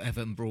people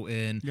Everton brought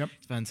in. Yep.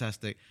 It's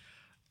fantastic.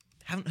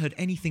 Haven't heard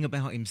anything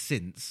about him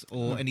since,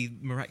 or any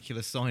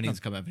miraculous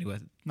signings come out of anywhere.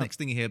 Next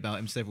thing you hear about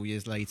him several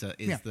years later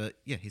is that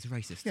he's a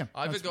racist. Yeah,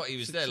 I forgot he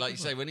was there. Like you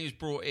say, when he was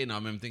brought in, I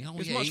remember thinking,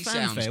 he much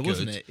sounds fanfare, good,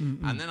 wasn't it?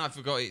 And then I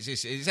forgot he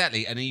exists.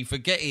 Exactly, and then you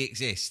forget he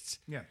exists.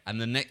 Yeah. And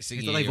the next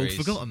thing you they've hear all is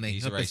forgotten me.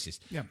 he's a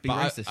racist. Yeah. Be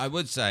But racist. I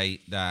would say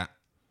that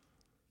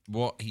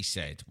what he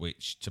said,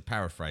 which to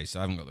paraphrase,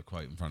 I haven't got the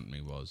quote in front of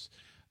me, was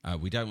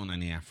we don't want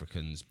any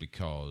Africans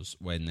because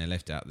when they're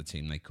left out of the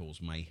team, they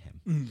cause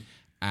mayhem.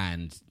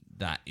 And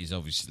that is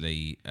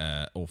obviously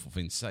an awful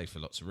thing to say for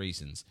lots of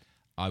reasons.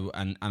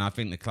 And I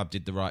think the club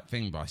did the right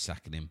thing by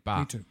sacking him. But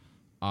Me too.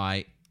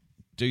 I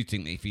do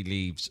think that if he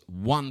leaves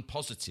one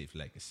positive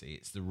legacy,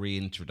 it's the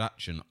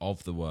reintroduction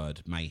of the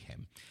word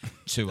mayhem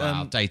to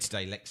our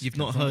day-to-day lexicon. You've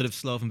not heard of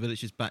Slaven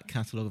Vilic's back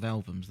catalogue of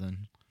albums,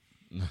 then?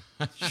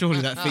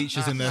 Surely that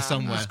features in there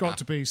somewhere. There's got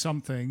to be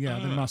something. Yeah,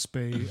 there must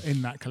be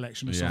in that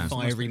collection of songs.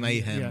 Fiery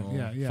Mayhem.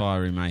 Yeah.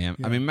 Fiery mayhem.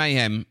 Yeah. I mean,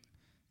 mayhem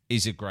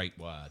is a great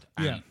word.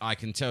 And Yeah. I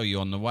can tell you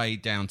on the way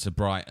down to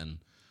Brighton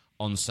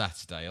on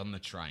Saturday on the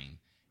train,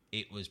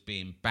 it was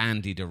being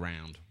bandied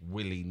around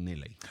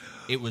willy-nilly.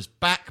 It was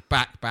back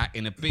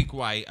in a big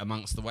way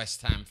amongst the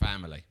West Ham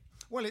family.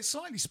 Well, it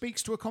slightly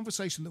speaks to a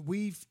conversation that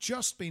we've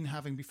just been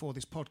having before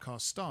this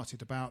podcast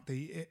started about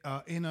the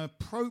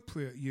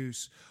inappropriate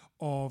use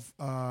of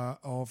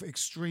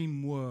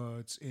extreme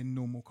words in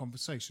normal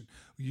conversation.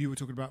 You were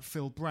talking about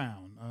Phil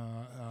Brown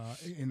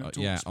in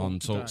on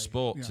Talk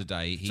Sport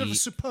today. So the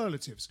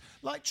superlatives,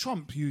 like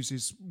Trump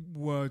uses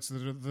words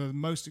that are the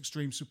most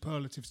extreme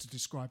superlatives to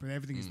describe it.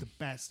 Everything is the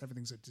best.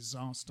 Everything's a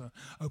disaster.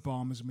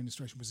 Obama's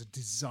administration was a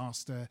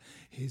disaster.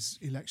 His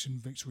election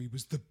victory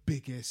was the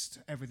biggest.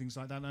 Everything's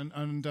like that.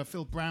 And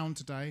Phil Brown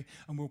today,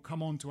 and we'll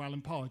come on to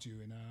Alan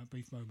Pardew in a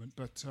brief moment,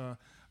 but.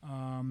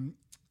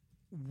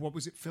 What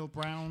was it, Phil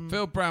Brown?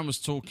 Phil Brown was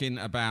talking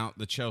about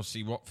the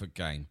Chelsea-Watford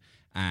game,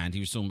 and he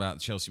was talking about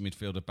the Chelsea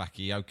midfielder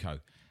Bakayoko,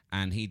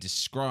 and he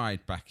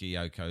described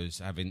Bakayoko as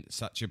having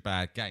such a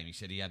bad game. He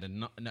said he had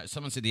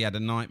someone said he had a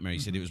nightmare. He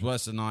said it was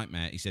worse than a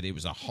nightmare. He said it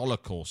was a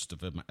holocaust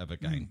of a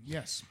game.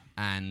 Yes.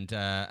 And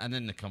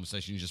then the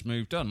conversation just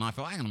moved on. And I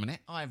thought, hang on a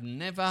minute, I've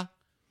never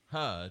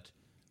heard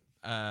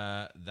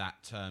that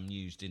term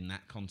used in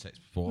that context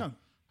before. No.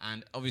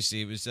 And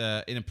obviously it was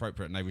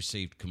inappropriate, and they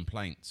received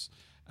complaints.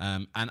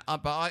 But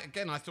I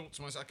thought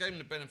to myself, I gave him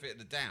the benefit of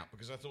the doubt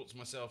because I thought to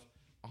myself,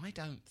 I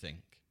don't think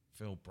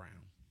Phil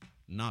Brown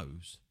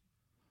knows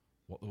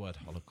what the word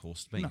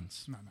Holocaust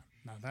means. No.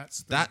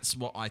 That's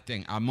what I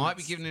think. I might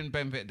be giving him the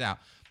benefit of the doubt,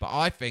 but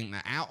I think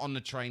that out on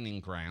the training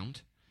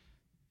ground,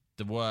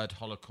 the word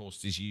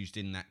Holocaust is used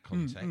in that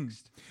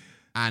context.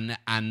 And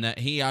that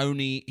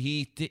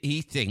he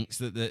thinks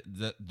that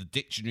the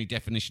dictionary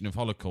definition of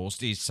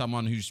Holocaust is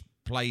someone who's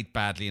played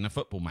badly in a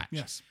football match.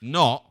 Yes.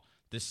 Not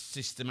the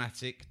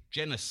systematic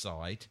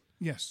genocide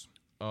Yes.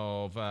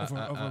 of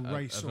a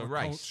race or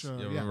race.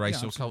 culture. Of a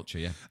race or culture,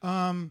 yeah.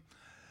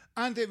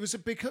 And it was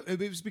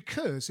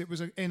because it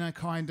was in a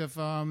kind of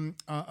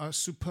a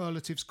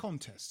superlatives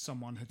contest.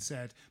 Someone had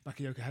said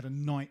Bakayoko had a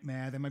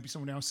nightmare. Then maybe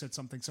someone else said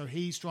something. So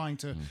he's trying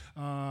to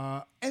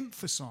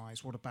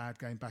emphasise what a bad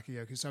game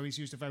Bakayoko is. So he's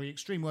used a very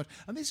extreme word.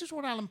 And this is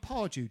what Alan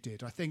Pardew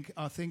did. I think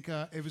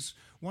it was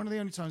one of the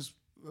only times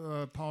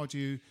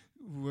Pardew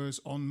was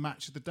on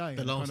Match of the Day.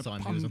 The last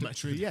time he was on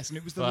Match of the Day. Yes, and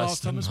it was the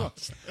last time as well.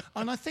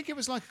 And I think it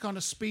was like a kind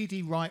of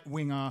speedy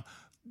right-winger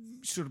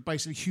sort of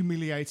basically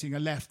humiliating a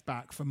left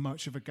back for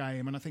much of a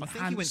game. And I think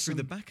he went through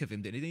the back of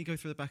him, didn't he? Didn't he go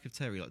through the back of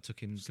Terry, like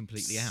took him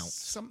completely out?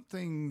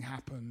 Something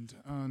happened,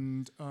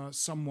 and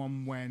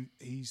someone went,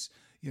 he's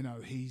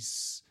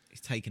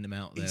taken him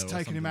out there. He's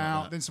taken him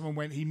out. Then someone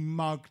went, he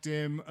mugged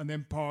him, and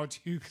then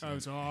Pardew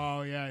goes,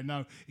 oh yeah,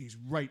 no, he's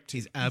raped him.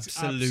 He's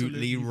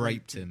absolutely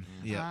raped him.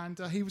 Yeah. And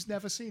he was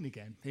never seen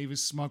again. He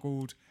was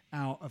smuggled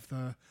out of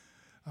the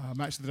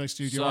Match of the Day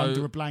studio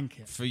under a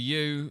blanket. For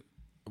you,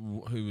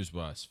 who was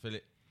worse?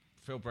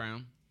 Phil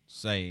Brown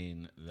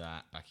saying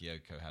that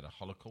Bakayoko had a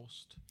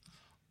Holocaust,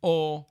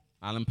 or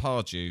Alan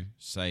Pardew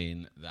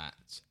saying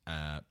that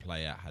a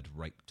player had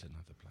raped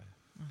another player?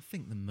 I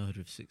think the murder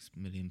of 6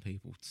 million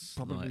people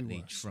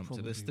slightly trumped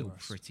it. They're still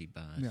pretty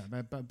bad. Yeah,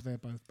 they're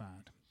both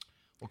bad.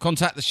 Well,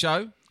 contact the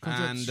show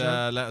and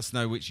let us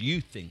know which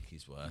you think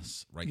is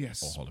worse, rape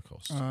or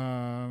Holocaust.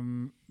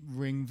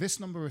 Ring this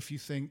number if you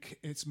think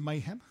it's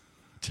mayhem.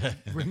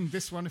 Ring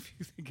this one if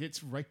you think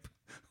it's rape.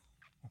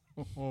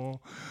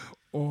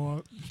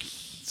 Or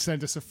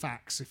send us a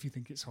fax if you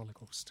think it's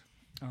Holocaust.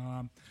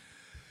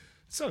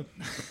 So,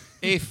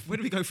 where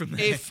do we go from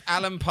there? If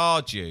Alan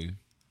Pardew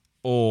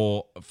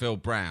or Phil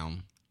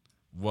Brown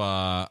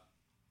were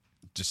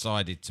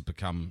decided to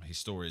become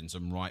historians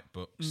and write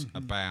books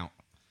about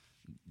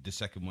the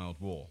Second World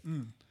War,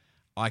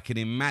 I can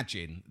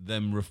imagine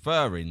them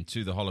referring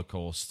to the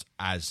Holocaust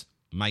as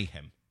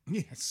mayhem.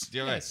 Yes. Do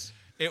you know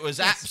it was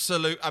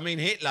absolute. I mean,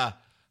 Hitler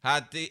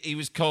he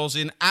was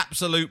causing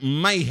absolute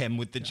mayhem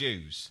with the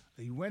Jews.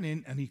 He went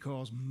in and he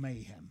caused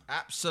mayhem.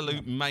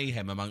 Absolute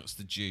mayhem amongst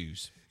the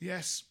Jews.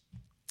 Yes.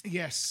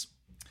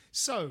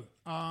 So,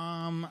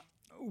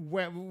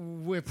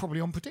 we're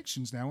probably on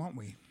predictions now, aren't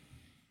we?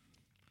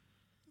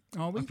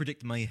 Are we? I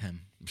predict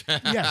mayhem.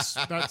 Yes,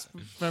 that's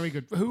very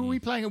good. Who are we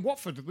playing at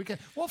Watford?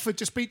 Watford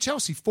just beat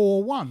Chelsea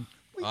 4-1.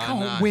 We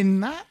can't win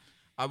that.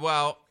 I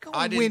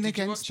didn't win did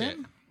against you watch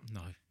them. It?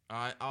 No.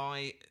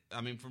 I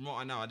mean, from what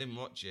I know, I didn't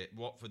watch it.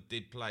 Watford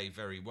did play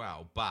very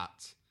well,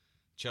 but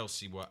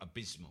Chelsea were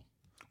abysmal.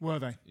 Were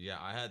they? Yeah,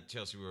 I heard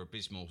Chelsea were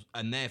abysmal,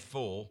 and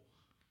therefore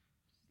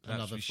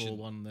another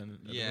 4-1 then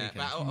at the weekend.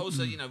 But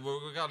also,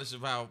 regardless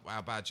of how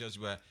bad Chelsea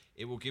were,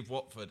 it will give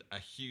Watford a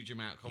huge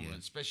amount of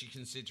confidence, especially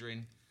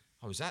considering.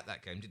 I was at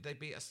that game. Did they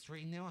beat us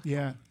 3-0?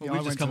 Yeah. Well,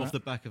 we've just come off the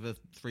back of a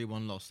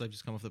 3-1 loss. They've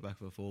just come off the back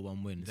of a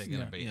 4-1 win. They're going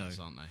to beat us,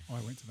 aren't they? I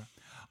went to that.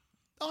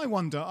 I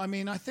wonder. I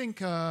mean, I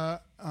think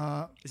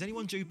is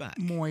anyone due back?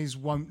 Moyes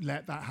won't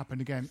let that happen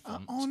again.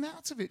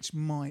 Arnautovic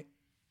might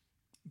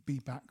be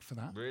back for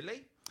that.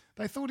 Really?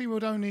 They thought he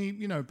would only,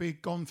 be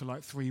gone for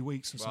like 3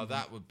 weeks or something. Well,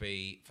 that would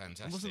be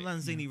fantastic. Wasn't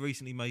Lanzini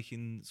recently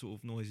making sort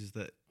of noises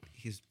that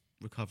his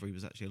recovery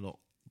was actually a lot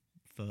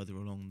further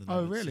along than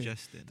they were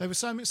suggesting? They were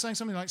saying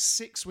something like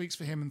 6 weeks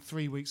for him and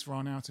 3 weeks for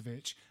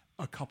Arnautovic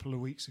a couple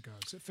of weeks ago.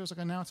 So it feels like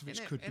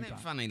Arnautovic could be back. Isn't it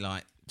funny,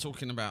 like,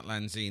 talking about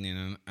Lanzini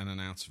and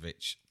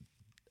Arnautovic,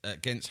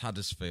 against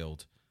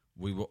Huddersfield,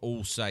 we were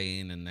all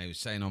saying, and they were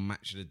saying on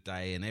Match of the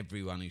Day, and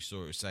everyone who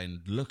saw it was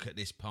saying, look at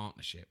this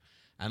partnership.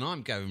 And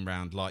I'm going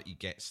round like you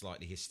get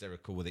slightly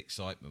hysterical with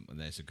excitement when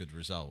there's a good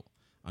result.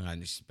 I'm going,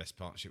 this is the best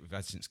partnership we've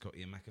had since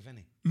Scotty and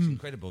McAvenny. It's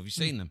incredible. Have you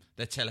seen them?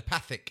 They're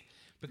telepathic.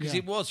 Because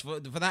it was for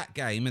that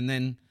game, and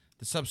then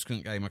the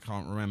subsequent game, I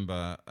can't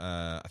remember.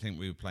 I think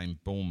we were playing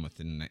Bournemouth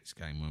in the next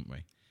game, weren't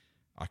we?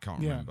 I can't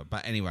remember.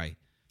 But anyway,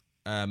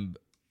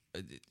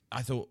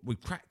 I thought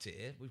we've cracked it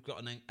here. We've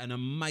got an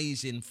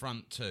amazing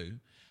front two.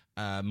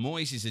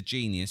 Moyes is a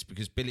genius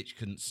because Bilic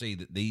couldn't see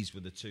that these were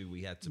the two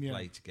we had to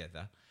play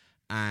together.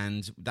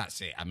 And that's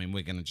it. I mean,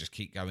 we're going to just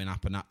keep going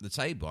up and up the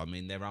table. I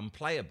mean, they're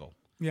unplayable.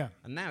 Yeah.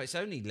 And now it's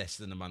only less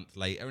than a month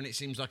later, and it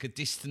seems like a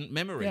distant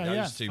memory,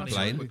 those two absolutely.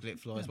 playing. Quickly it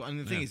flies. But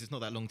the thing is, it's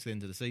not that long to the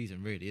end of the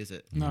season, really, is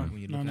it? No.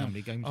 When you look at how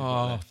many games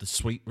Oh, the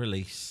sweet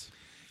release.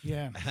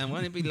 Yeah. And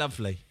won't it be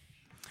lovely?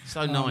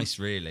 So nice,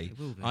 really. It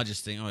will be. I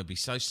just think, it'd be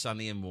so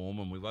sunny and warm,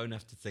 and we won't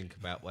have to think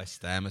about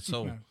West Ham at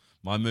all. No.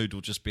 My mood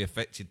will just be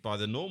affected by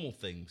the normal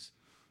things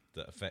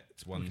that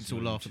affect we one's can all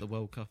mood. laugh at the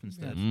World Cup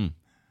instead.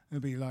 It'll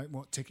be like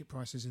what ticket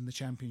prices in the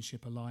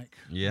Championship are like.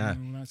 Yeah.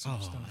 And all that sort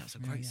of stuff. That's a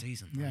great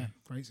season. Yeah,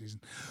 great season.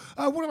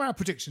 What are our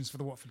predictions for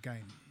the Watford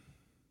game?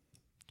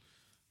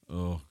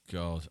 Oh,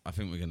 God. I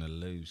think we're going to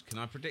lose. Can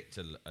I predict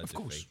a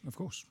defeat? Of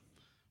course.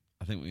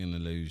 I think we're going to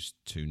lose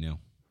 2-0.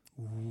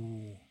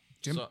 Ooh.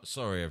 Jim?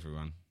 Sorry,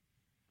 everyone.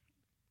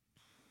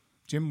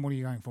 Jim, what are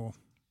you going for?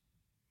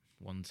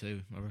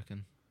 1-2, I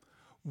reckon.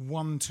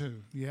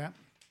 1-2, yeah.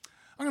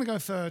 I'm going to go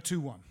for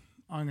 2-1.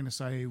 I'm going to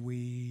say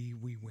we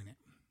win it.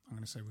 I'm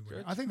going to say we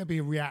win it. I think there'll be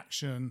a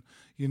reaction.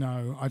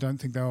 I don't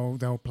think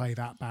they'll play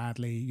that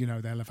badly.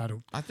 They'll have had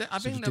a. I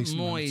think that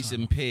Moyes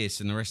and Pearce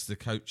and the rest of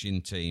the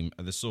coaching team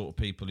are the sort of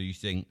people who you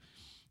think,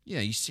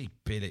 you see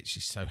Bilic,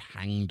 he's so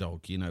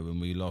hangdog, when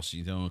we lost,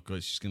 you think, oh, God,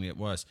 it's just going to get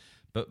worse.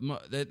 But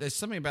there's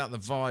something about the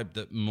vibe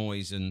that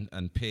Moyes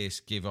and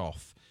Pearce give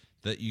off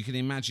that you can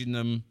imagine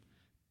them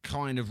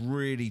kind of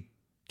really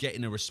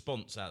getting a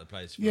response out of the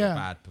players for a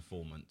bad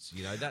performance.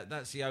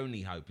 That's the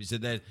only hope, is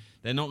that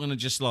they're not going to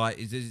just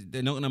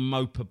they're not going to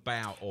mope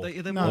about.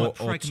 They're more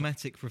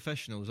pragmatic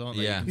professionals, aren't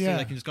they? Yeah.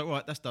 They can just go,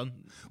 right, that's done.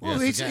 Well,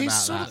 he's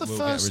sort of the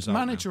first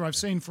manager I've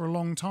seen for a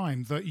long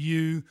time that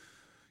you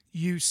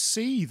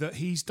see that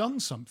he's done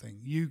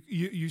something.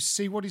 You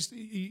see what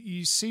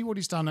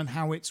he's done and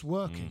how it's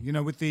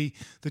working. With the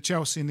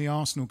Chelsea and the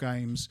Arsenal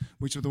games,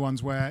 which are the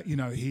ones where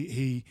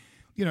he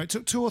it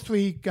took 2 or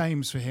 3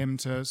 games for him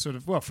to sort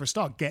of, for a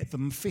start, get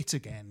them fit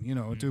again,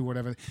 or do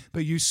whatever.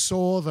 But you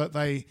saw that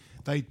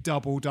they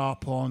doubled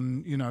up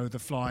on,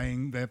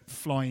 the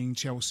flying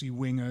Chelsea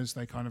wingers.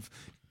 They kind of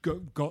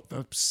got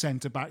the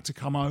centre back to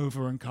come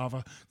over and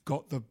cover,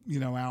 got the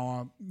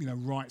our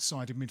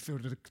right-sided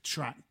midfielder to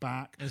track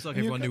back. And it's like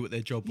everyone knew what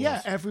their job was.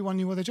 Yeah, everyone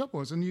knew what their job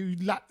was, and you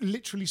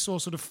literally saw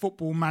sort of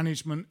football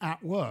management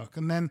at work.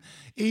 And then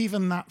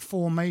even that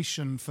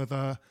formation for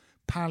the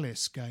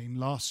Palace game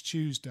last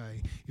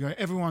Tuesday,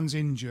 everyone's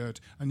injured,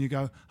 and you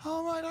go,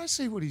 oh right, I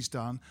see what he's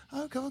done.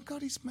 Oh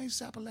God, he's made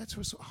Zabaleta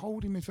a sort of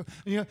holding midfield.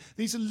 And,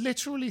 these are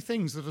literally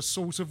things that are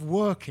sort of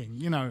working.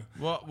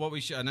 What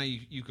we should. I know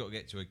you've got to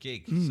get to a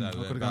gig. I've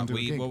got to go and do a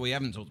gig. What we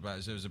haven't talked about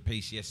is there was a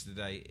piece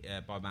yesterday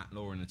by Matt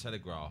Law in the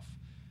Telegraph,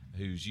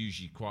 who's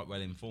usually quite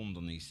well informed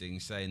on these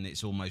things, saying that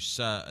it's almost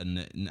certain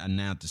and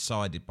now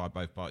decided by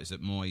both parties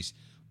that Moyes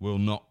will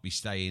not be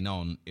staying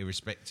on,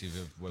 irrespective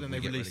of whether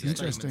we get released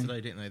relegated. a statement today,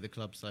 didn't they? The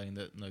club saying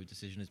that no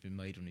decision has been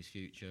made on his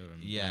future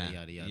and yada,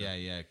 yada, yada.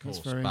 Yeah, of course.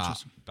 That's very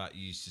interesting. But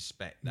you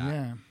suspect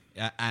that.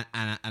 Yeah.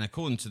 And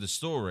according to the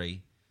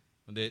story,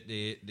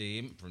 the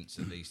inference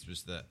at least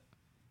was that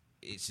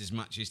it's as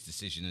much his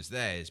decision as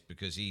theirs,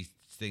 because he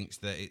thinks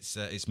that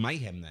it's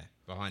mayhem there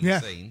behind the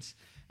scenes.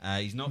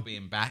 He's not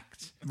being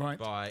backed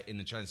in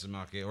the transfer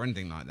market or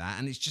anything like that,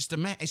 and it's just a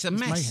mess. It's a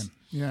mess. Mayhem.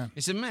 Yeah,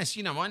 it's a mess.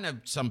 I know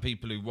some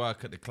people who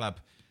work at the club,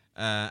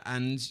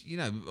 and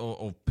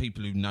or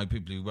people who know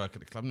people who work at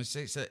the club, and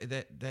say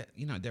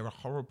they're a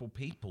horrible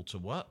people to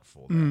work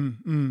for.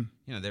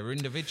 They're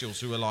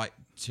individuals who are like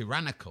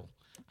tyrannical,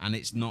 and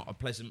it's not a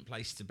pleasant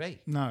place to be.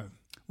 No.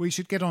 We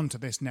should get on to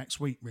this next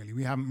week, really.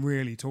 We haven't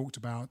really talked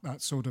about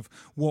that sort of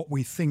what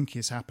we think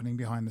is happening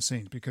behind the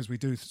scenes, because we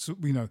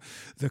know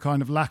the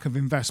kind of lack of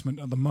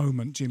investment at the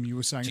moment, Jim, you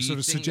were saying, sort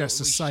of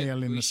suggests a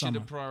sale in the summer. We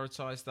should have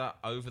prioritised that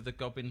over the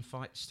Gobbin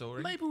fight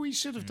story. Maybe we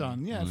should have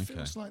done, yeah. It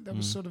feels like there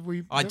was sort of...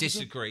 I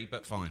disagree,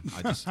 but fine.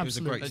 It was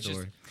a great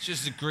story.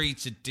 Just agree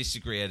to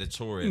disagree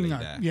editorially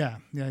there. Yeah.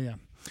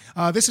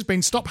 This has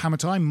been Stop Hammer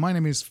Time. My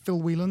name is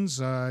Phil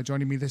Whelans.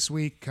 Joining me this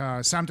week,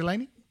 Sam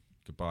Delaney.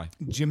 Goodbye.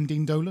 Jim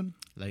Dean Dolan.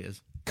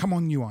 Laters. Come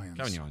on, you irons.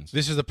 Come on, you irons.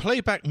 This is a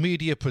Playback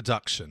Media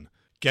production.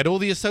 Get all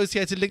the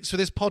associated links for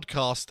this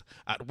podcast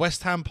at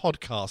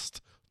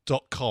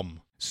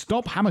westhampodcast.com.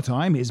 Stop Hammer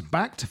Time is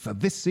backed for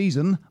this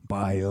season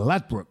by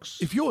Ladbrokes.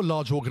 If you're a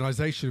large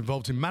organisation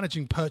involved in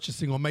managing,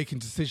 purchasing or making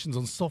decisions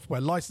on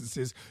software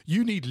licenses,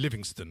 you need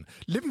Livingston.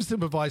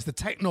 Livingston provides the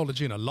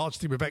technology and a large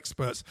team of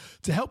experts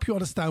to help you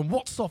understand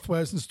what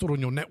software is installed on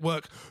your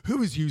network,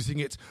 who is using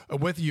it, and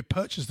whether you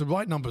purchase the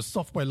right number of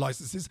software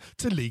licenses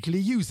to legally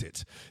use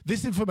it.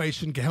 This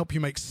information can help you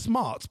make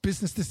smart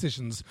business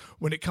decisions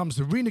when it comes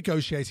to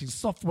renegotiating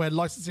software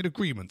licensing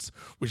agreements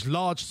with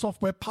large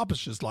software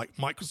publishers like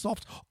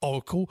Microsoft,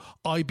 Oracle,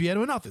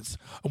 IBM and others,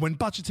 and when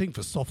budgeting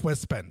for software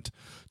spend.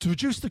 To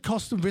reduce the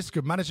cost and risk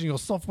of managing your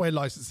software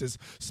licenses,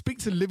 speak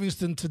to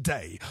Livingston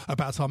today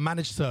about our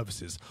managed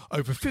services.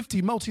 Over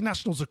 50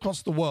 multinationals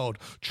across the world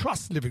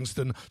trust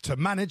Livingston to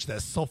manage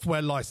their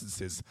software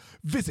licenses.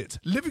 Visit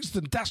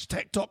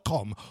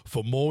livingston-tech.com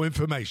for more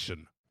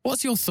information.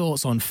 What's your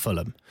thoughts on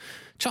Fulham?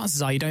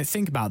 Chances are you don't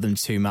think about them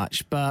too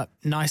much, but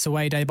nice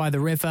away day by the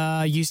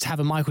river, used to have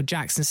a Michael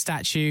Jackson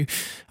statue,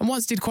 and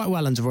once did quite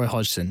well under Roy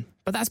Hodgson.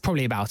 But that's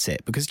probably about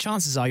it, because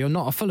chances are you're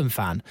not a Fulham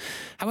fan.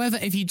 However,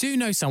 if you do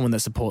know someone that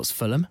supports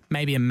Fulham,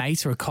 maybe a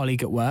mate or a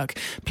colleague at work,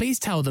 please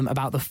tell them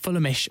about the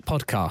Fulhamish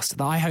podcast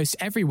that I host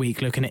every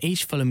week, looking at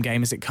each Fulham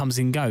game as it comes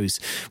and goes,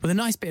 with a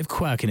nice bit of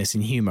quirkiness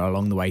and humour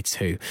along the way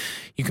too.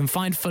 You can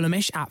find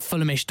Fulhamish at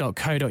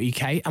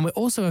fulhamish.co.uk, and we're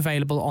also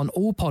available on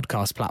all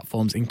podcast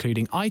platforms,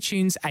 including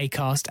iTunes,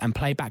 Acast and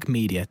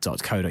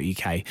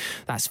playbackmedia.co.uk.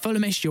 That's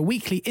Fulhamish, your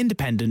weekly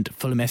independent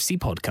Fulham FC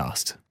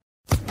podcast.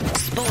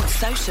 Sports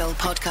Social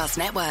Podcast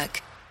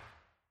Network.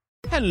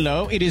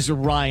 Hello, it is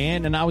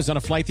Ryan, and I was on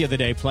a flight the other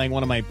day playing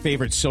one of my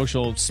favorite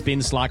social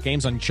spin slot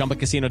games on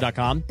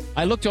ChumbaCasino.com.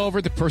 I looked over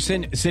at the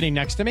person sitting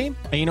next to me,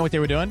 and you know what they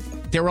were doing?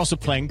 They were also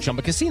playing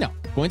Chumba Casino.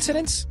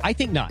 Coincidence? I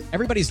think not.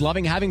 Everybody's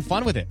loving having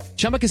fun with it.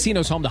 Chumba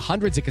Casino is home to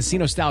hundreds of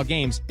casino-style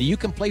games that you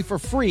can play for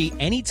free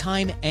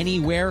anytime,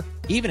 anywhere,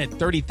 even at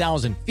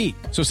 30,000 feet.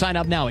 So sign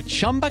up now at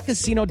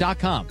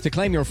ChumbaCasino.com to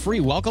claim your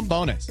free welcome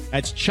bonus.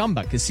 That's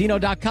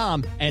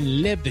ChumbaCasino.com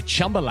and live the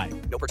Chumba life.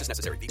 No purchase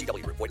necessary.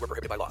 VGW. Void where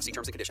prohibited by law. See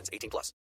terms and conditions. 18+.